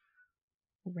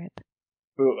 rip.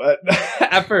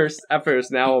 At first,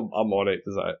 now I'm on it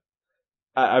because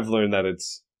I've learned that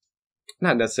it's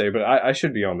not necessary, but I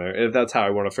should be on there if that's how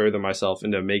I want to further myself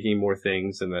into making more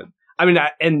things. And then, I mean,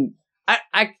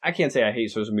 I can't say I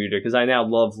hate social media because I now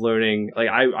love learning. Like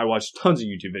I watch tons of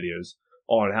YouTube videos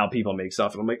on how people make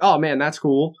stuff, and I'm like, oh man, that's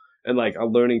cool, and like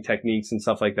I'm learning techniques and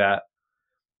stuff like that.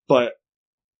 But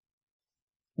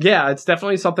yeah, it's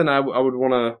definitely something I would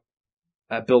want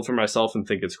to build for myself and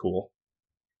think it's cool.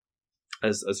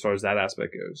 As far as that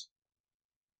aspect goes.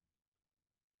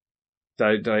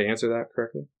 Did I answer that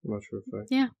correctly? I'm not sure if I...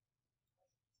 Yeah.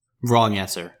 Wrong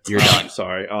answer. You're done. I'm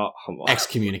sorry. Oh, come on.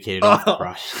 Excommunicated off the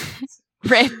project.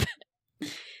 Rip.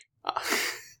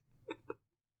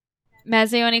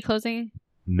 Mazio, any closing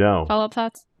No, follow-up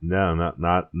thoughts? no,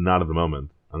 not at the moment.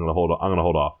 I'm gonna hold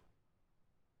off.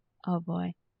 Oh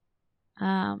boy.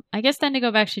 I guess then to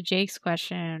go back to Jake's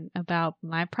question about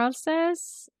my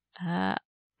process,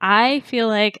 I feel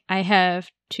like I have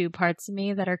two parts of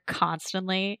me that are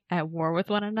constantly at war with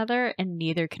one another, and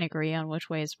neither can agree on which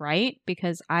way is right,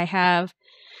 because I have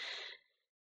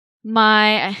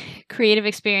my creative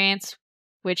experience,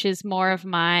 which is more of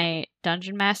my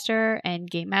dungeon master and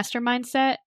game master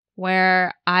mindset,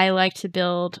 where I like to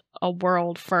build a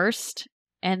world first,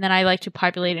 and then I like to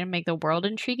populate it and make the world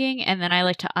intriguing, and then I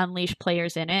like to unleash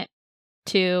players in it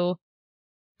to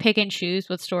pick and choose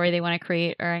what story they want to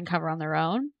create or uncover on their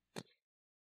own.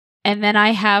 And then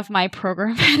I have my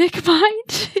programmatic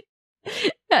mind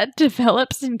that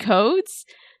develops and codes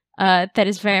that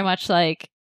is very much like,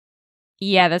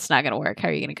 yeah, that's not going to work. How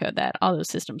are you going to code that? All those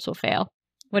systems will fail.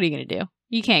 What are you going to do?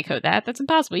 You can't code that. That's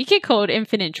impossible. You can't code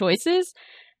infinite choices.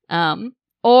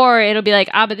 Or it'll be like,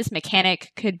 but this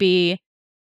mechanic could be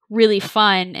really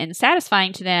fun and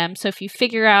satisfying to them. So if you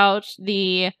figure out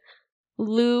the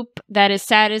loop that is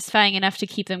satisfying enough to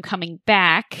keep them coming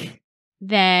back,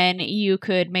 then you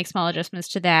could make small adjustments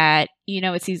to that. You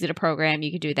know, it's easy to program.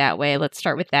 You could do it that way. Let's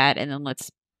start with that, and then let's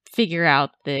figure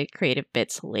out the creative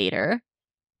bits later.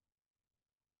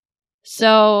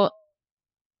 So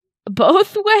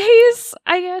both ways,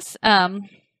 I guess,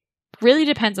 really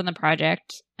depends on the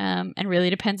project, and really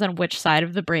depends on which side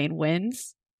of the brain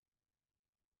wins.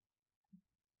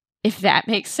 If that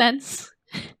makes sense.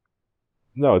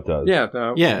 No, it does. Yeah,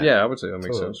 Yeah. I would say that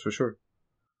makes sense for sure.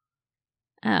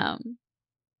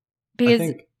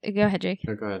 Because go ahead, Jake.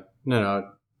 No, go ahead.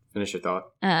 No, finish your thought.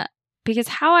 Because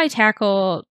how I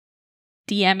tackle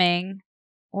DMing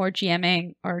or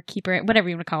GMing or keeper, whatever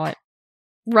you want to call it,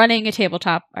 running a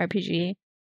tabletop RPG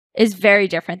is very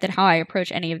different than how I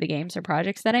approach any of the games or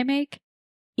projects that I make,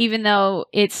 even though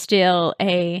it's still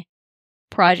a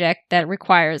project that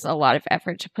requires a lot of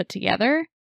effort to put together.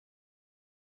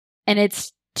 And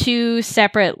it's two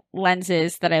separate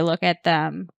lenses that I look at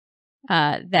them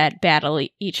that battle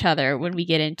each other when we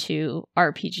get into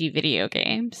RPG video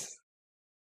games.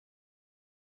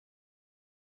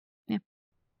 Yeah.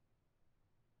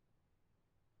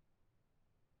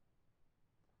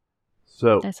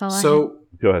 So That's all I have.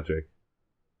 Go ahead, Jake.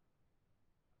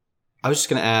 I was just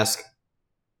going to ask,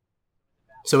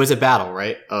 So it's a battle,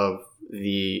 right? Of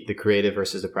the creative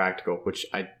versus the practical, which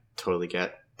I totally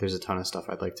get. There's a ton of stuff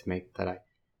I'd like to make that I,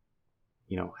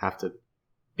 have to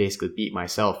basically beat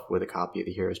myself with a copy of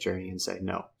the hero's journey and say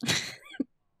no.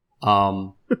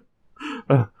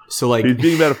 So like he's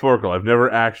being metaphorical. I've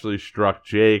never actually struck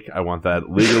Jake. I want that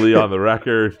legally on the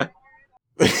record.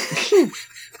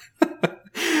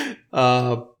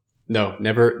 No,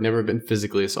 never been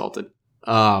physically assaulted.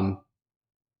 But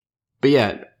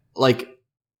yeah, like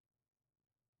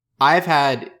I've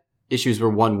had issues where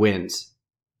one wins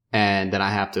and then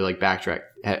I have to like backtrack.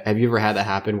 Have you ever had that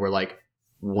happen where like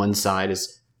one side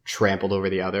is trampled over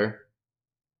the other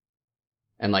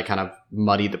and like kind of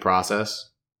muddied the process?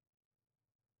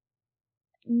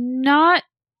 Not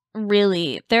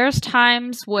really. There's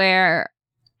times where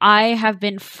I have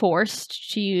been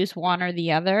forced to use one or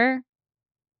the other,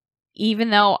 even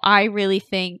though I really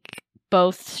think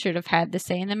both should have had the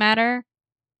say in the matter.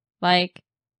 Like,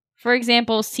 for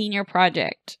example, senior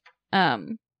project.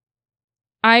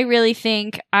 I really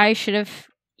think I should have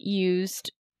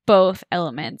used both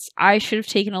elements. I should have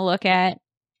taken a look at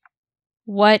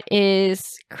what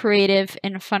is creative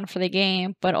and fun for the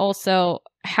game, but also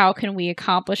how can we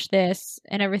accomplish this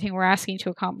and everything we're asking to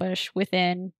accomplish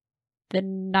within the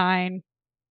 9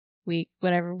 week,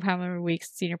 whatever, how many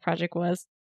weeks senior project was.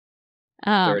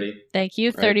 30. Thank you.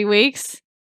 Right? 30 weeks.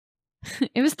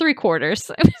 It was 3 quarters.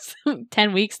 It was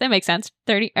 10 weeks. That makes sense.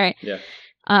 30. All right. Yeah.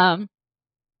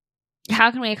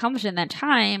 How can we accomplish it in that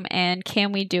time, and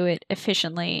can we do it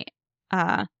efficiently?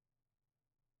 And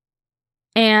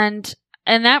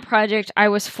in that project, I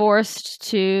was forced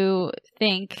to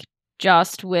think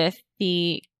just with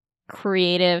the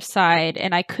creative side,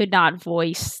 and I could not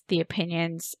voice the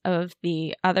opinions of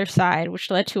the other side,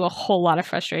 which led to a whole lot of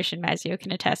frustration, Mazio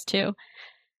can attest to.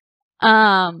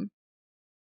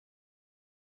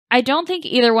 I don't think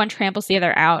either one tramples the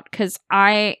other out, because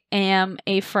I am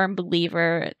a firm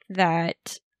believer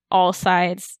that all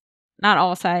sides, not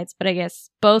all sides, but I guess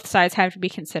both sides have to be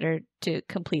considered to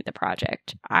complete the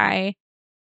project.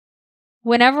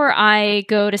 Whenever I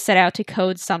go to set out to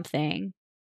code something,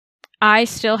 I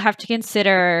still have to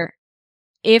consider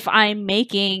if I'm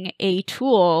making a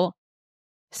tool,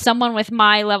 someone with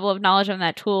my level of knowledge on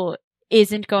that tool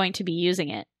isn't going to be using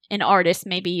it. An artist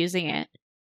may be using it.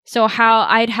 So how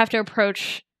I'd have to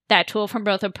approach that tool from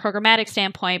both a programmatic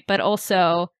standpoint, but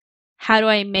also how do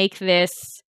I make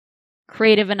this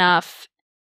creative enough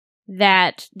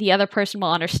that the other person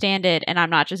will understand it and I'm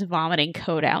not just vomiting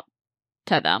code out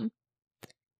to them.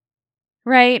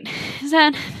 Right? Does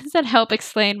that help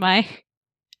explain my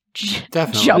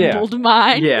jumbled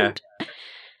mind? Yeah.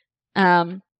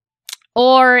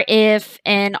 Or if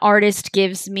an artist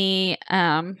gives me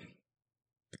a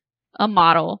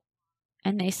model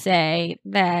and they say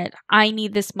that I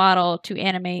need this model to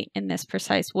animate in this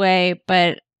precise way,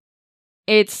 but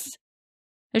it's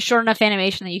a short enough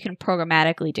animation that you can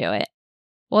programmatically do it.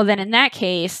 Well, then in that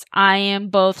case, I am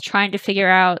both trying to figure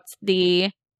out the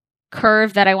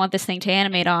curve that I want this thing to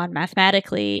animate on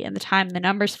mathematically and the time and the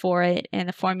numbers for it and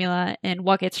the formula and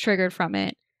what gets triggered from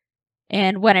it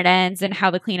and when it ends and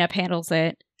how the cleanup handles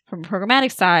it from a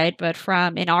programmatic side. But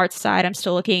from an art side, I'm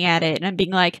still looking at it and I'm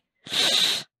being like,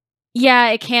 yeah,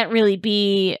 it can't really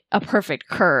be a perfect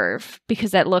curve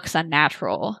because that looks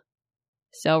unnatural.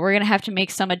 So we're going to have to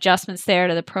make some adjustments there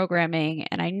to the programming.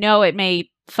 And I know it may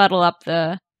fuddle up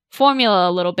the formula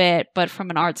a little bit, but from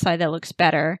an art side, that looks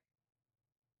better.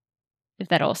 If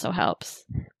that also helps.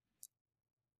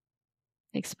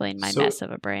 Explain my mess of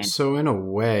a brain. So in a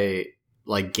way,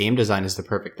 like game design is the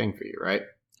perfect thing for you, right?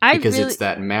 Because it's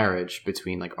that marriage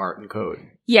between like art and code.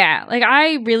 Yeah, like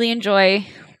I really enjoy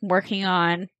working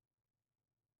on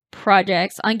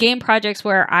game projects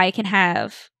where I can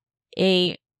have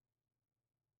a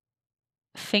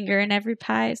finger in every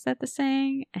pie. Is that the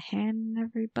saying? A hand in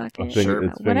every bucket? Finger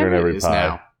in every pie.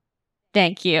 Now.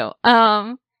 Thank you.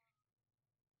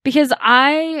 Because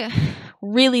I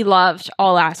really loved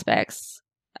all aspects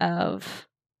of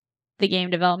the game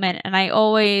development, and I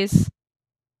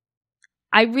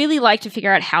really like to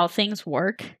figure out how things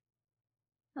work.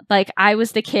 Like, I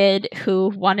was the kid who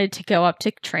wanted to go up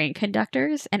to train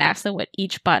conductors and ask them what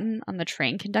each button on the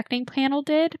train conducting panel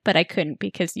did, but I couldn't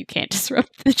because you can't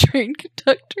disrupt the train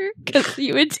conductor because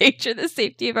you endanger the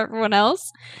safety of everyone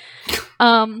else.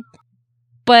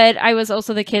 But I was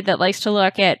also the kid that likes to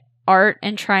look at art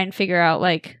and try and figure out,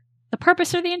 like, the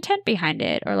purpose or the intent behind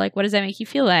it, or, like, what does that make you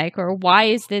feel like, or why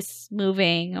is this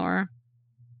moving, or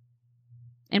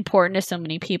important to so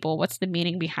many people, what's the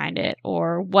meaning behind it,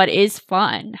 or what is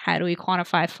fun, how do we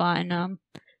quantify fun,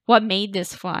 what made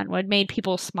this fun, what made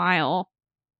people smile.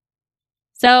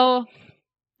 So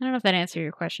I don't know if that answered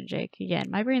your question, Jake. Again,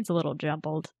 my brain's a little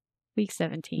jumbled. Week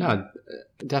 17. No,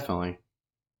 definitely.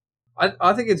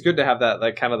 I think it's good to have that,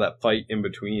 like, kind of that fight in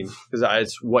between, because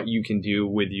it's what you can do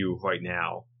with you right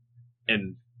now,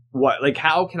 and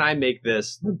how can I make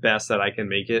this the best that I can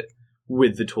make it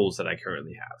with the tools that I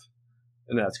currently have,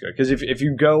 and that's good. Because if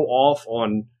you go off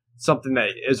on something that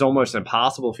is almost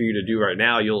impossible for you to do right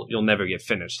now, you'll never get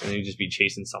finished, and you just be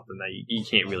chasing something that you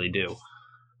can't really do.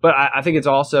 But I think it's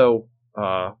also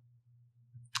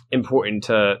important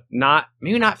to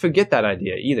maybe not forget that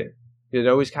idea either. You'd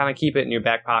always kind of keep it in your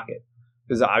back pocket.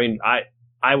 Because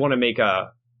I want to make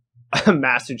a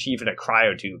Master Chief in a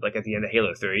cryo tube, like at the end of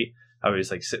Halo 3. I was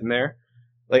just like sitting there.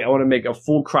 Like, I want to make a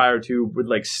full cryo tube with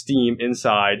like steam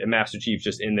inside and Master Chief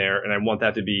just in there, and I want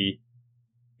that to be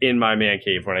in my man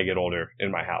cave when I get older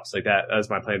in my house. Like that's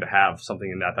my plan, to have something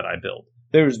in that I build.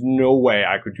 There's no way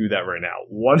I could do that right now.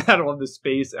 One, I don't have the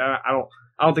space. I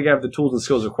don't think I have the tools and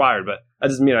skills required, but that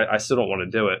doesn't mean I still don't want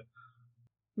to do it.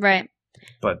 Right.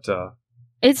 But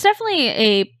it's definitely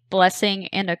a blessing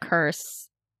and a curse.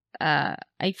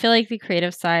 I feel like the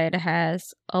creative side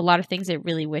has a lot of things it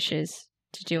really wishes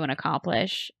to do and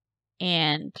accomplish,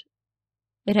 and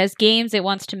it has games it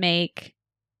wants to make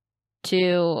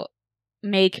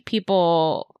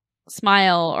people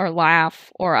smile or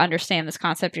laugh or understand this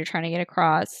concept you're trying to get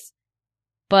across.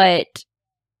 But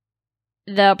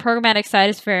the programmatic side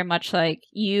is very much like,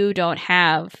 you don't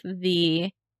have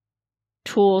the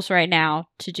tools right now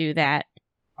to do that.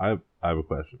 I have a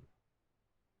question.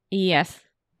 Yes.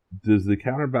 Does the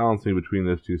counterbalancing between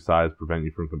those two sides prevent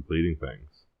you from completing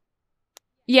things?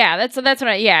 Yeah, that's what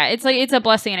it's like, it's a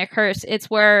blessing and a curse. It's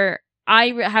where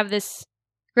I have this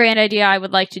grand idea I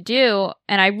would like to do,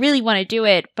 and I really want to do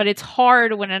it, but it's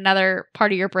hard when another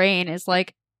part of your brain is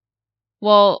like,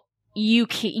 well, you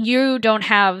don't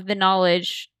have the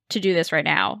knowledge to do this right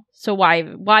now, so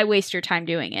why waste your time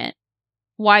doing it?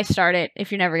 Why start it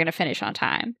if you're never going to finish on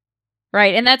time?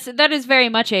 Right? And that is very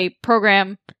much a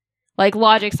program, like,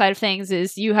 logic side of things,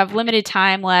 is you have limited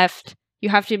time left. You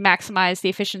have to maximize the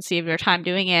efficiency of your time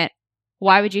doing it.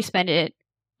 Why would you spend it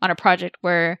on a project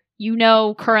where you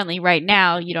know currently right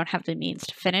now you don't have the means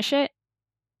to finish it?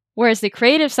 Whereas the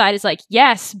creative side is like,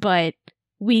 yes, but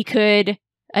we could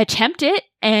attempt it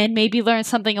and maybe learn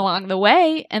something along the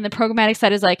way. And the programmatic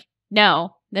side is like,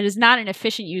 no, that is not an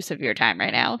efficient use of your time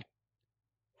right now.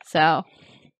 So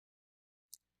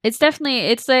it's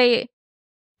a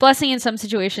blessing in some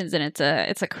situations, and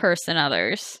it's a curse in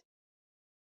others.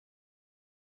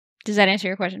 Does that answer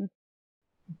your question?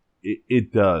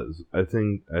 It does. I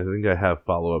think I have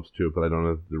follow-ups to it, but I don't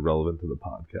know if they're relevant to the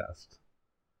podcast.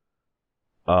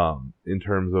 In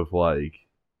terms of, like,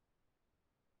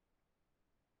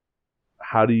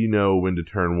 how do you know when to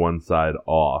turn one side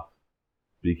off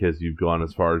because you've gone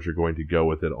as far as you're going to go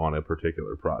with it on a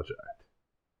particular project?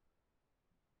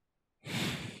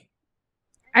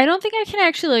 I don't think I can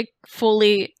actually, like,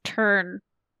 fully turn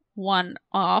one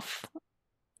off,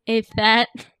 if that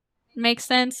makes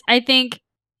sense. I think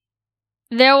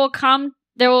there will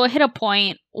hit a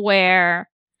point where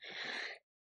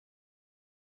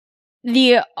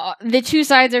the two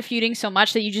sides are feuding so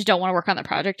much that you just don't want to work on the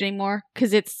project anymore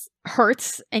because it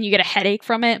hurts and you get a headache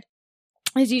from it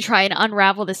as you try and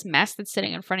unravel this mess that's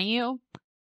sitting in front of you,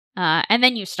 and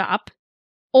then you stop.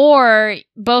 Or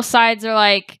both sides are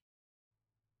like,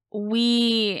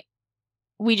 we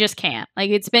just can't. Like,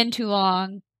 it's been too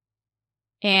long,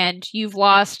 and you've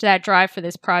lost that drive for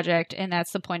this project, and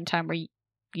that's the point in time where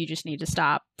you just need to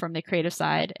stop from the creative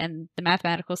side. And the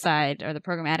mathematical side or the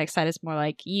programmatic side is more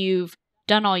like, you've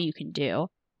done all you can do,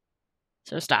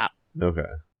 so stop. Okay.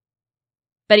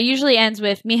 But it usually ends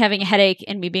with me having a headache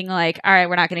and me being like, all right,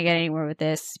 we're not going to get anywhere with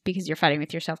this because you're fighting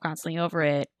with yourself constantly over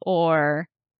it. Or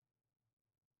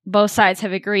both sides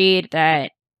have agreed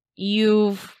that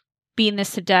you've beaten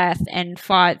this to death and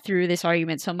fought through this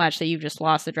argument so much that you've just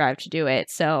lost the drive to do it.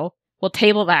 So we'll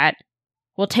table that.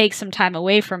 We'll take some time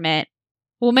away from it.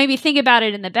 We'll maybe think about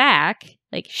it in the back,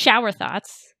 like shower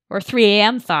thoughts or 3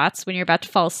 a.m. thoughts when you're about to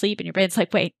fall asleep and your brain's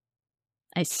like, wait,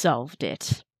 I solved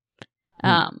it.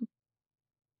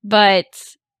 But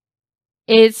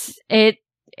it's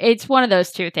one of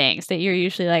those two things that you're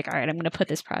usually like, all right, I'm going to put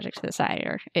this project to the side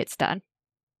or it's done.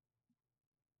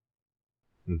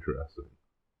 Interesting.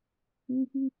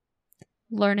 Mm-hmm.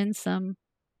 Learning some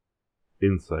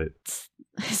insight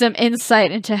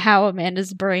into how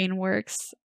Amanda's brain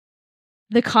works.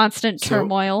 The constant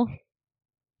turmoil.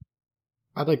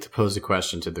 I'd like to pose a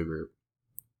question to the group.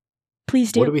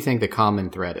 Please do. What do we think the common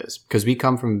thread is? Because we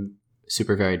come from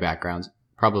super varied backgrounds.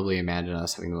 Probably Amanda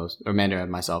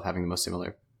and myself having the most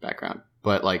similar background.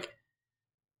 But, like,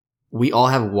 we all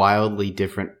have wildly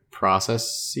different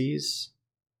processes.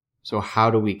 So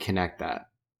how do we connect that?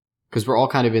 Because we're all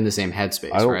kind of in the same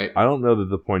headspace, right? I don't know that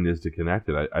the point is to connect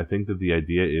it. I think that the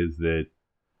idea is that,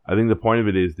 I think the point of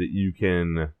it is that you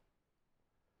can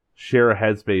share a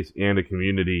headspace and a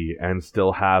community and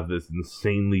still have this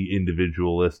insanely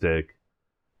individualistic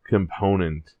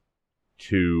component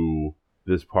to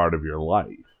this part of your life.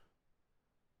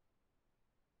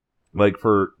 Like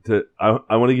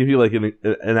I want to give you like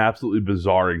an absolutely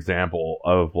bizarre example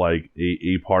of like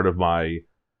a part of my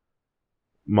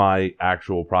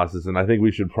actual process, and I think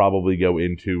we should probably go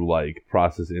into like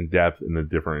process in depth in a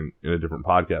different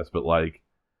podcast. But like,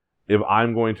 if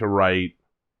I'm going to write,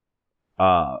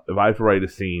 if I have to write a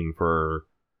scene for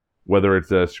whether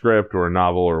it's a script or a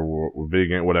novel or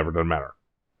video game, whatever, doesn't matter.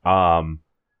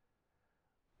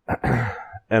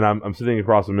 And I'm sitting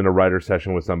across, I'm in a writer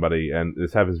session with somebody, and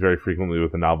this happens very frequently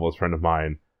with a novelist friend of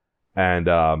mine. And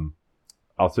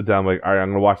I'll sit down like, all right, I'm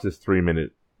going to watch this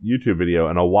 3-minute YouTube video,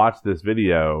 and I'll watch this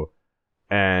video,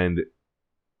 and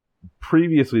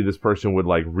previously this person would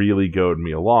like really goad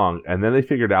me along, and then they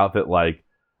figured out that like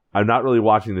I'm not really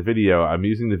watching the video, I'm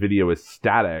using the video as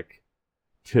static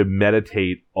to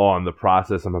meditate on the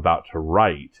process I'm about to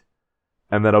write,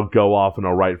 and then I'll go off and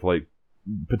I'll write for like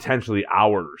potentially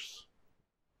hours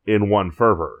in one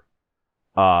fervor.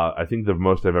 I think the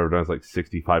most I've ever done is like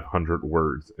 6,500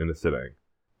 words in a sitting.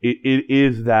 It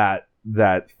is that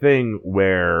thing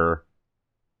where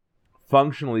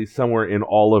functionally somewhere in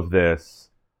all of this,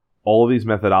 all of these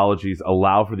methodologies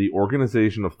allow for the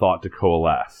organization of thought to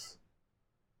coalesce.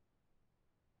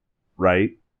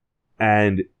 Right?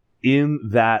 And in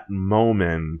that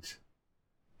moment,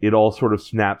 it all sort of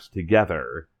snaps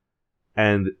together.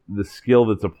 And the skill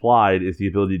that's applied is the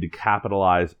ability to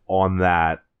capitalize on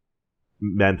that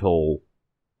mental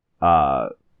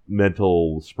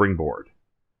springboard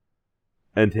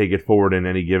and take it forward in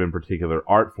any given particular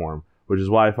art form, which is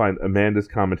why I find Amanda's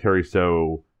commentary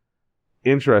so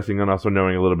interesting, and also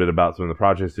knowing a little bit about some of the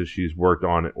projects that she's worked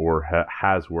on or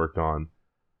has worked on,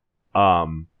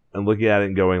 and looking at it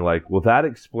and going like, well, that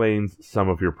explains some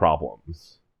of your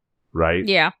problems, right?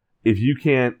 Yeah. If you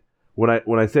can't, when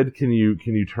I said, can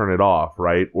you turn it off,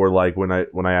 right? Or like when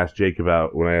I asked Jake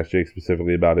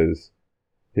specifically about his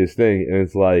thing, and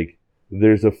it's like,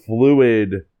 there's a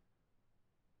fluid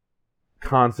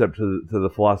concept to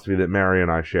the philosophy that Mary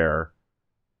and I share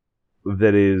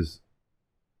that is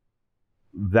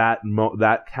that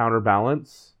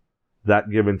counterbalance,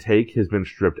 that give and take has been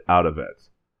stripped out of it,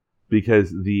 because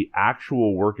the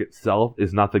actual work itself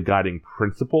is not the guiding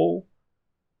principle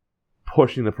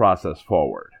pushing the process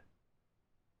forward.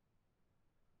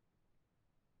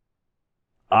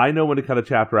 I know when to cut a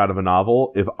chapter out of a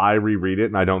novel if I reread it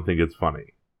and I don't think it's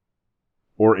funny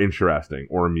or interesting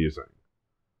or amusing.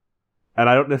 And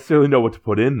I don't necessarily know what to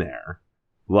put in there.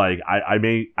 Like, I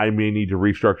may need to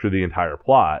restructure the entire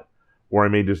plot, or I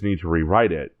may just need to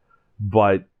rewrite it.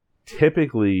 But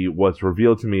typically what's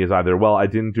revealed to me is either, well, I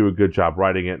didn't do a good job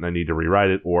writing it and I need to rewrite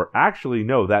it, or actually,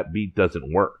 no, that beat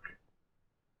doesn't work.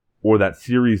 Or that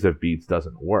series of beats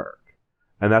doesn't work.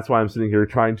 And that's why I'm sitting here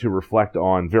trying to reflect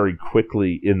on very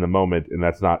quickly in the moment, and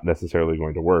that's not necessarily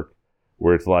going to work,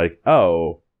 where it's like,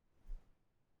 oh,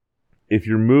 if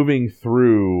you're moving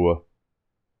through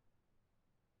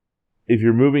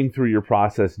your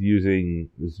process using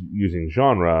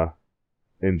genre,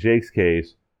 in Jake's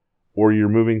case, or you're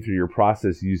moving through your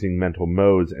process using mental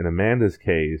modes, in Amanda's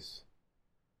case,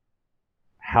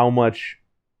 how much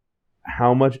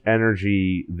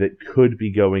energy that could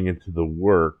be going into the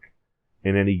work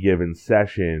in any given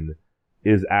session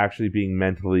is actually being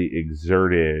mentally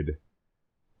exerted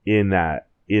in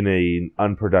an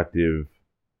unproductive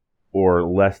or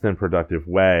less than productive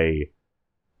way,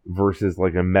 versus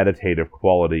like a meditative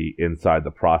quality inside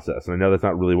the process. And I know that's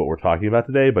not really what we're talking about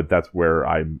today, but that's where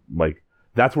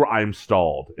I'm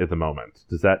stalled at the moment.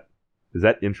 Is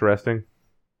that interesting?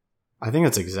 I think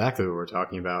that's exactly what we're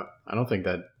talking about. I don't think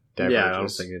that diverges. Yeah, I don't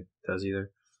think it does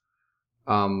either.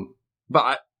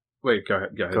 Wait, go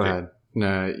ahead. Go ahead.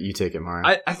 No, you take it,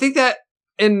 Mario. I think that,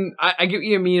 and I get what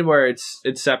you mean where it's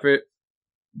separate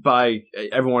by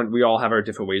everyone. We all have our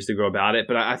different ways to go about it.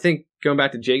 But I think, going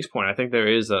back to Jake's point, I think there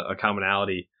is a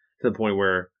commonality to the point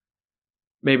where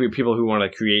maybe people who want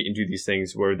to create and do these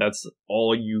things where that's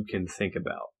all you can think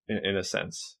about in a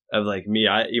sense. Of like me,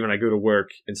 I go to work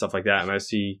and stuff like that, and I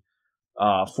see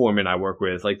foremen I work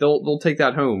with, like they'll take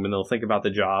that home and they'll think about the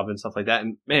job and stuff like that.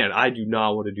 And man, I do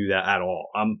not want to do that at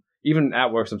all. Even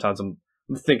at work, sometimes I'm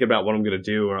thinking about what I'm going to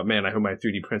do, or man, I hope my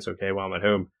 3D print's okay while I'm at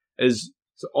home.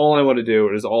 So all I want to do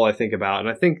is all I think about. And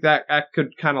I think that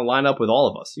could kind of line up with all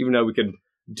of us, even though we could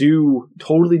do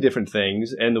totally different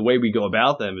things, and the way we go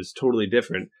about them is totally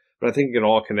different. But I think we could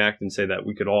all connect and say that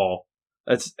we could all.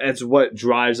 That's what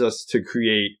drives us to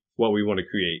create what we want to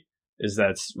create. Is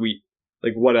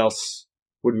what else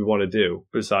would we want to do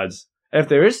besides? If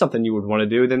there is something you would want to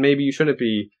do, then maybe you shouldn't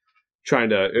be trying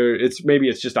to. Or maybe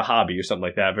it's just a hobby or something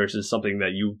like that versus something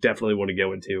that you definitely want to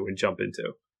go into and jump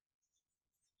into.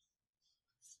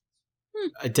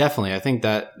 Definitely, I think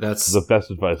that's the best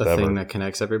advice the ever. thing that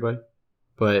connects everybody.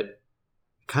 But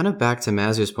kind of back to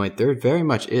Mazio's point, there very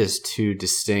much is two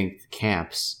distinct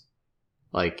camps,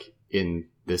 like in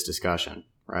this discussion,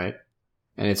 right?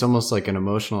 And it's almost like an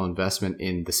emotional investment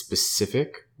in the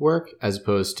specific work as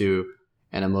opposed to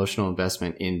an emotional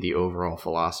investment in the overall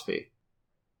philosophy,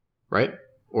 right?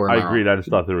 Or I am agreed. wrong? I just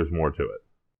thought there was more to it.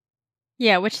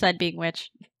 Yeah, which side being which?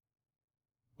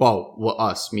 Well,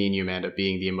 us, me and you, Amanda,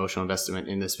 being the emotional investment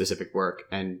in the specific work,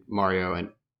 and Mario and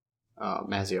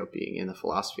Mazio being in the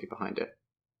philosophy behind it.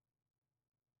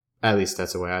 At least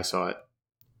that's the way I saw it.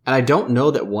 And I don't know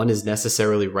that one is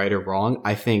necessarily right or wrong.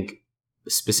 I think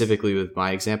specifically with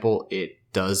my example, it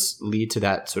does lead to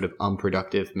that sort of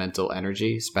unproductive mental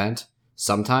energy spent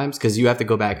sometimes, because you have to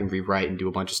go back and rewrite and do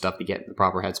a bunch of stuff to get in the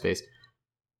proper headspace,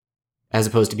 as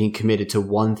opposed to being committed to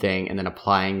one thing and then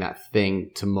applying that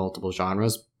thing to multiple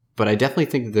genres. But I definitely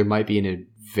think that there might be an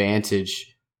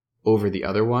advantage over the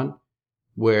other one,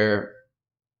 where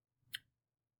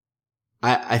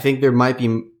I think there might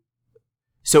be.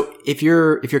 So if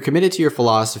you're committed to your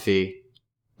philosophy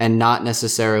and not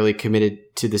necessarily committed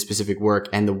to the specific work,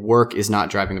 and the work is not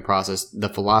driving the process, the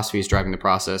philosophy is driving the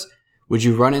process, would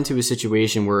you run into a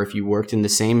situation where if you worked in the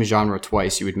same genre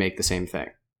twice, you would make the same thing?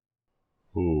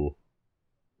 Ooh.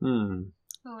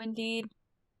 Oh, indeed.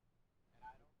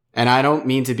 And I don't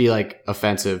mean to be like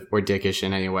offensive or dickish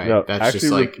in any way. No, That's actually,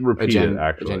 just like repeat it,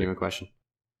 actually. a genuine question.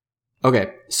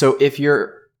 Okay, so if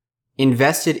you're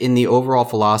invested in the overall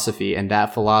philosophy and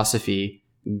that philosophy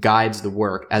guides the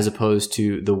work as opposed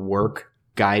to the work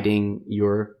guiding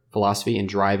your philosophy and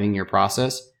driving your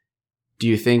process, do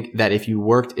you think that if you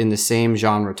worked in the same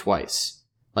genre twice,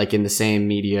 like in the same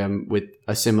medium with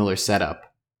a similar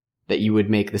setup, that you would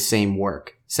make the same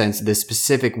work, since the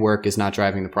specific work is not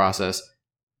driving the process,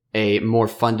 a more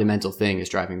fundamental thing is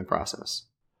driving the process?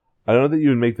 I don't know that you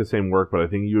would make the same work, but I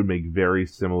think you would make very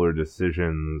similar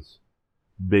decisions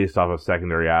based off of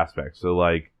secondary aspects. So,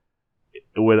 like,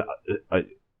 when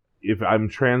if I'm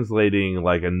translating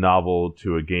like a novel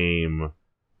to a game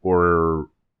or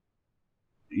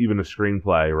even a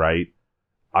screenplay, right?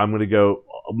 I'm going to go,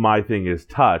 my thing is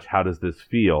touch. How does this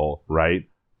feel, right?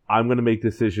 I'm going to make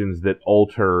decisions that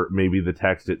alter maybe the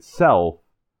text itself,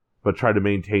 but try to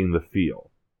maintain the feel.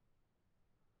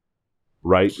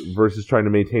 Right? Versus trying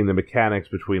to maintain the mechanics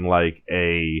between like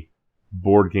a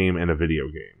board game and a video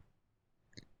game.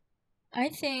 I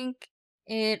think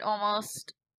it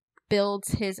almost builds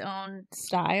his own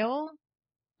style.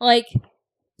 Like,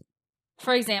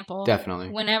 for example, Definitely.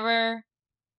 whenever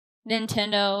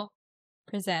Nintendo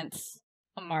presents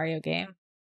a Mario game,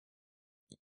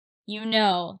 you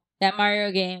know that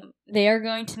Mario game, they are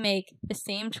going to make the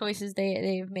same choices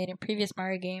they've made in previous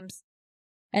Mario games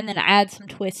and then add some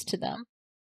twists to them.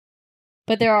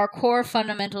 But there are core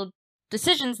fundamental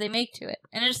decisions they make to it.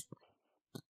 And it's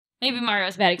maybe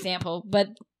Mario's a bad example, but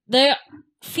they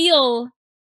feel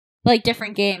like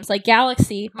different games. Like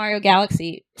Mario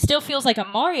Galaxy, still feels like a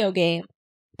Mario game,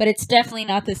 but it's definitely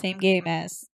not the same game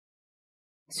as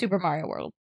Super Mario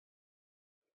World.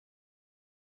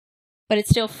 But it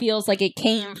still feels like it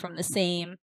came from the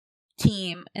same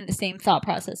team and the same thought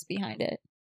process behind it.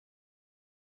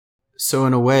 So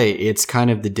in a way, it's kind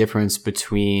of the difference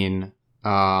between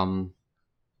oh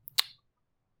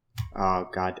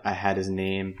god, I had his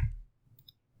name,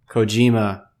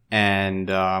 Kojima, and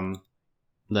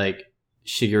like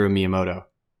Shigeru Miyamoto,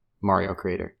 Mario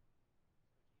creator.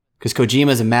 Because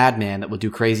Kojima's a madman that will do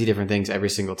crazy different things every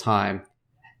single time,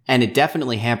 and it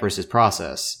definitely hampers his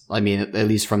process. I mean, at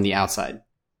least from the outside,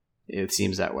 it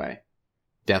seems that way.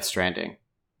 Death Stranding.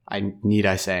 Need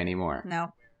I say any more?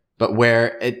 No. But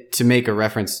to make a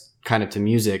reference kind of to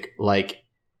music, like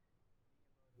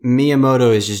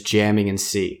Miyamoto is just jamming in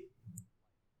C,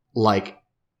 like,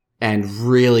 and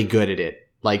really good at it.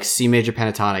 Like C major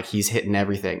pentatonic, he's hitting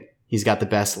everything. He's got the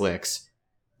best licks.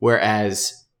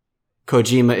 Whereas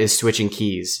Kojima is switching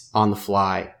keys on the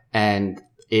fly, and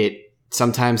it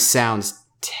sometimes sounds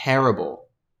terrible.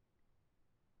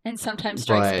 And sometimes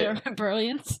strikes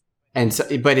brilliance. And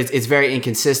so, but it's very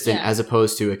inconsistent, Yeah. as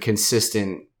opposed to a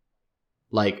consistent,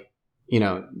 like,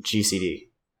 GCD.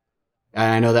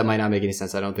 And I know that might not make any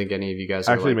sense. I don't think any of you guys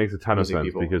Actually, are, it makes a ton of music sense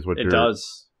people. because It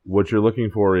does. what you're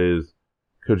looking for is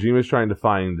Kojima's trying to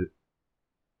find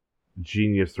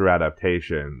genius through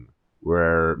adaptation,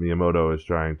 where Miyamoto is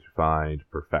trying to find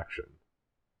perfection.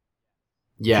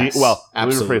 Yes. Well,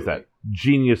 absolutely. let me rephrase that.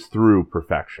 Genius through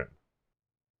perfection.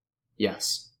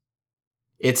 Yes.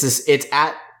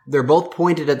 They're both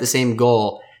pointed at the same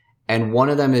goal, and one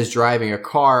of them is driving a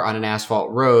car on an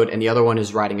asphalt road, and the other one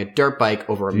is riding a dirt bike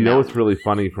over a mountain. You know what's really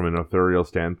funny from an authorial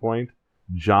standpoint?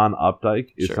 John Updike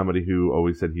is Sure. somebody who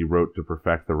always said he wrote to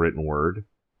perfect the written word,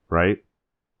 right?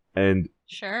 And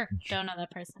Sure. Don't know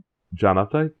that person. John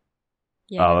Updike?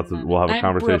 Yeah, We'll have a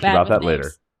conversation about that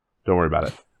later. Don't worry about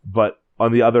it. But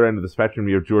on the other end of the spectrum,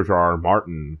 you have George R.R.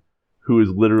 Martin, who is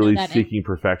literally seeking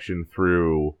perfection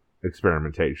through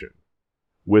experimentation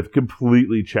with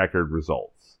completely checkered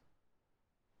results.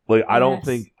 Like, I don't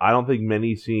think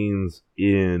many scenes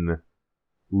in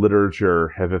literature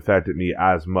have affected me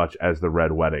as much as the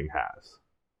Red Wedding has.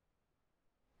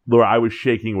 Laura, I was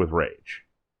shaking with rage.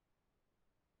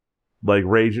 Like,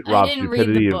 rage at Rob's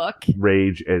stupidity and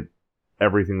rage at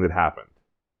everything that happened.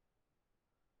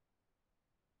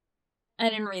 I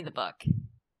didn't read the book,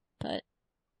 but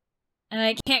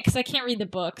I can't read the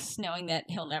books knowing that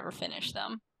he'll never finish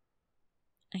them.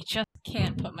 I just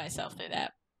can't put myself through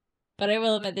that. But I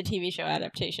will admit the TV show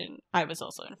adaptation, I was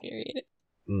also infuriated.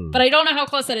 But I don't know how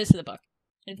close that is to the book.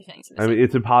 I mean,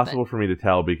 it's impossible for me to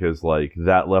tell because, like,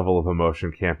 that level of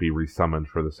emotion can't be resummoned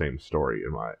for the same story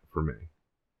for me.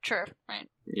 True, right?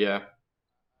 Yeah.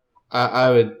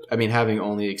 I mean, having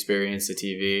only experienced the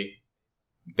TV,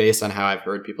 based on how I've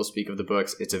heard people speak of the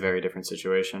books, it's a very different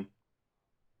situation.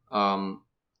 And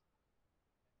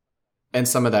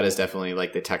some of that is definitely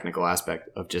like the technical aspect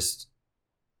of just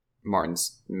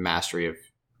Martin's mastery of,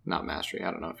 not mastery,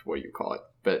 I don't know what you call it,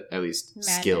 but at least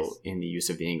skill in the use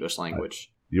of the English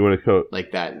language. You want to quote?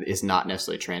 Like that is not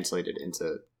necessarily translated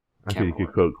into I think you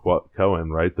could quote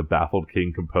Cohen, right? The baffled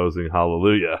king composing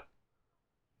Hallelujah.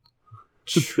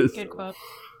 Good quote.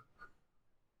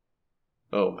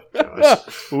 Oh my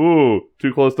gosh. Ooh,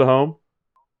 too close to home?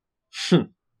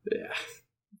 Yeah.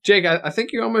 Jake, I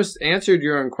think you almost answered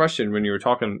your own question when you were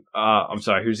talking. I'm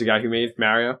sorry, who's the guy who made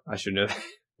Mario? I should know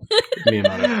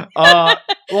that.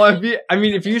 Well,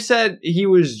 if you said he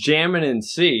was jamming in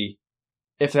C,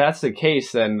 if that's the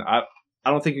case, then I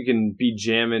don't think you can be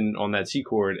jamming on that C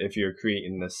chord if you're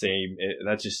creating the same.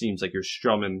 That just seems like you're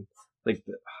strumming. Like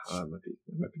I might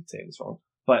be saying this wrong,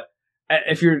 but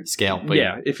if you're scale, but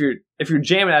yeah, if you're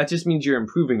jamming, that just means you're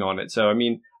improving on it. So I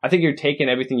mean, I think you're taking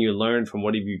everything you learned from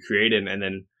what you created, and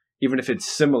then even if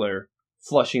it's similar,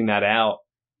 flushing that out,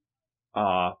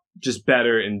 just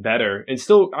better and better. And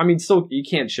still, you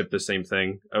can't ship the same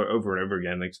thing over and over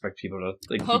again and expect people to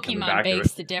like keep coming back to it.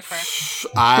 Begs to differ.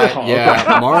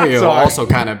 Mario also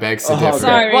kind of begs to differ.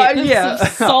 Sorry, well, yeah, some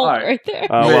salt right there.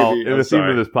 Well, in the theme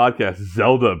of this podcast,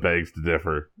 Zelda begs to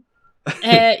differ.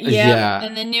 Yeah,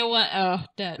 and the new one. Oh,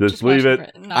 just leave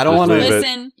it. I don't want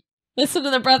to listen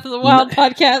to the Breath of the Wild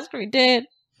podcast we did.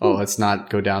 Oh, let's not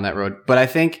go down that road. But I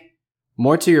think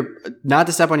more to your, not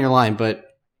to step on your line, but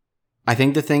I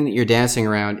think the thing that you're dancing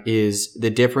around is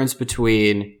the difference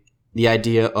between the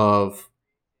idea of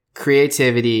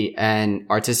creativity and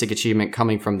artistic achievement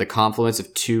coming from the confluence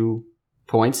of 2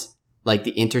 points, like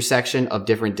the intersection of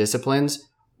different disciplines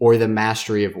or the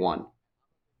mastery of one.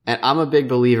 And I'm a big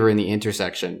believer in the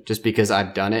intersection just because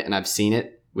I've done it and I've seen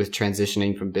it with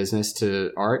transitioning from business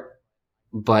to art.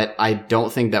 But I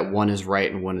don't think that one is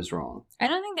right and one is wrong. I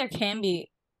don't think there can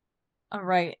be a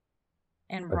right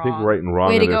and wrong. I think right and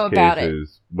wrong in this case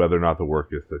is whether or not the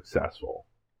work is successful.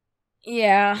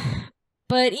 Yeah.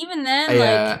 But even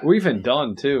then, we're even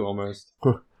done too, almost.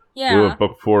 Yeah.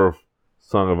 Book 4 of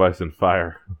Song of Ice and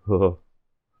Fire.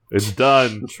 It's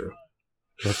done. True.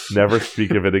 Let's never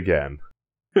speak of it again.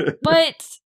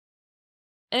 But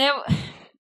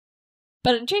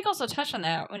Jake also touched on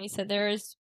that when he said there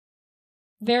is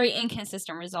very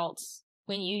inconsistent results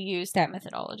when you use that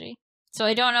methodology. So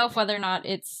I don't know if whether or not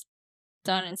it's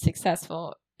done and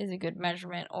successful is a good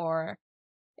measurement, or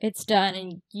it's done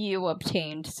and you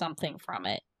obtained something from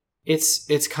it.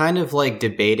 It's kind of like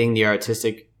debating the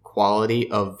artistic quality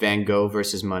of Van Gogh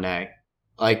versus Monet.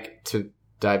 Like, to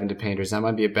dive into painters, that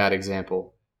might be a bad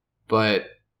example, but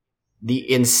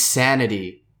the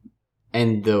insanity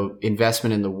and the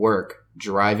investment in the work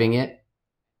driving it,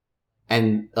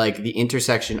 and like the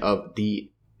intersection of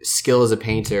the skill as a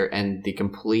painter and the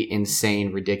complete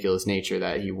insane, ridiculous nature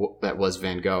that was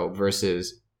Van Gogh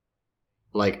versus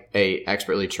like a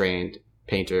expertly trained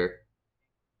painter.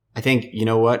 I think, you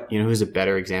know what? You know who's a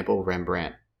better example?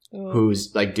 Rembrandt,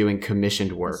 who's like doing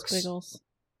commissioned works. Squiggles.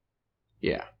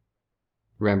 Yeah.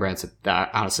 Rembrandt's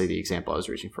honestly the example I was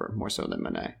reaching for more so than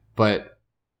Monet. But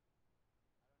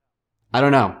I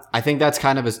don't know. I think that's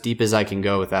kind of as deep as I can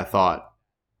go with that thought.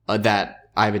 That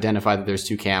I've identified that there's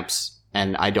two camps,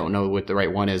 and I don't know what the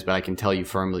right one is, but I can tell you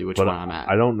firmly which one I'm at.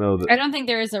 I don't know that. I don't think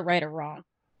there is a right or wrong.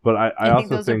 But I think also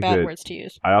those think are bad that words to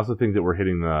use. I also think that we're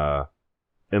hitting the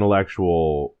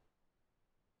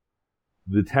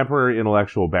temporary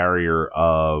intellectual barrier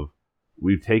of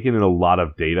we've taken in a lot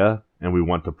of data and we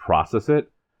want to process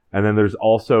it. And then there's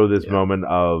also this moment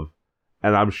of,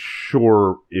 and I'm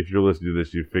sure if you're listening to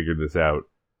this, you've figured this out,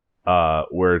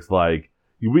 where it's like,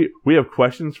 we have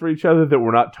questions for each other that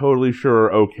we're not totally sure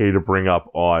are okay to bring up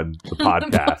on the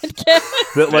podcast.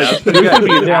 That like there could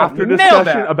be an after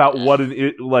discussion about what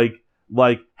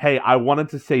hey, I wanted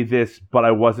to say this, but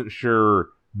I wasn't sure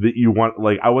that you want,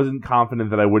 like, I wasn't confident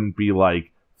that I wouldn't be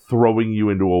like throwing you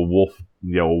into a wolf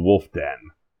den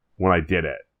when I did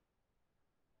it.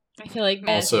 I feel like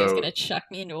Matthew is gonna chuck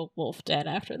me into a wolf den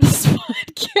after this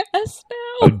podcast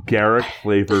now. A Garrick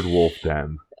flavored wolf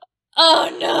den.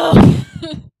 Oh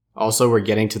no! Also, we're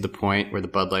getting to the point where the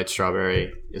Bud Light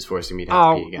strawberry is forcing me to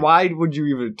have to pee again. Why would you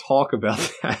even talk about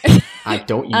that? I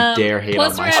don't you dare hate on my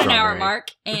strawberry. Plus, we're at an hour mark,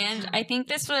 and I think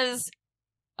this was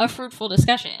a fruitful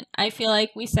discussion. I feel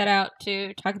like we set out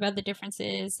to talk about the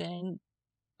differences and,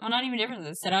 well, not even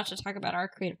differences, set out to talk about our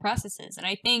creative processes, and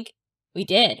I think we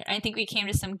did. I think we came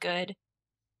to some good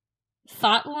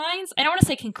thought lines. I don't want to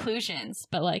say conclusions,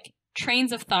 but like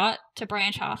trains of thought to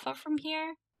branch off of from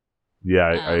here. Yeah,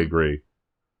 I agree.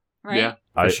 Right? Yeah,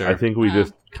 I think we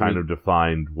just kind of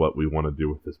defined what we want to do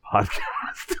with this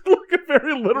podcast in like a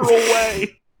very literal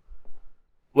way.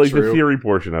 Like the theory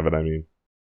portion of it, I mean.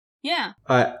 Yeah.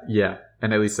 Yeah,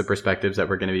 and at least the perspectives that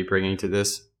we're going to be bringing to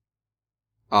this.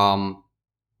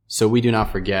 So we do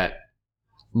not forget.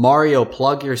 Mario,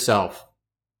 plug yourself.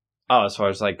 Oh, as far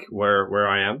as like where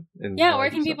I am?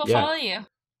 Where can people follow you?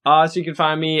 So you can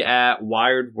find me at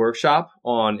Wired Workshop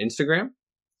on Instagram.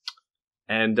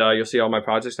 And you'll see all my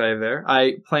projects I have there.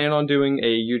 I plan on doing a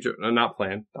YouTube... not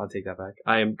plan. I'll take that back.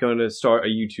 I am going to start a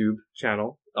YouTube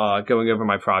channel going over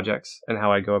my projects and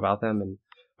how I go about them. And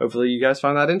hopefully you guys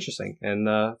find that interesting. And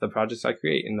the projects I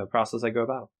create and the process I go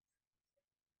about.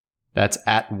 That's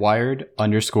at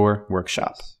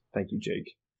Wired_Workshop. Thank you,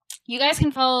 Jake. You guys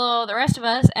can follow the rest of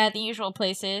us at the usual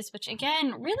places, which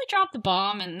again, really dropped the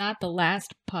bomb, and not the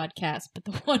last podcast, but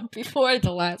the one before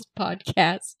the last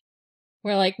podcast.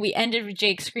 Where, like, we ended with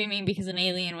Jake screaming because an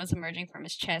alien was emerging from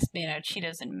his chest made out of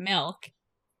Cheetos and milk.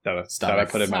 That I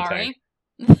put in my tank.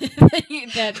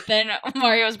 Then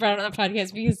Mario was brought on the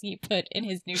podcast because he put in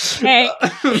his new tank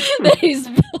that he's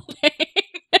building.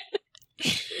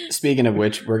 Speaking of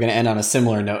which, we're going to end on a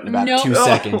similar note in about 2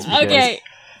 seconds. Because okay.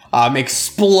 I'm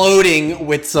exploding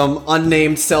with some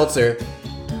unnamed seltzer.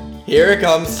 Here it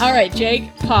comes. All right,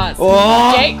 Jake, pause.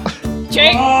 Oh!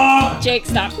 Jake,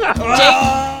 stop.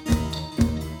 Jake.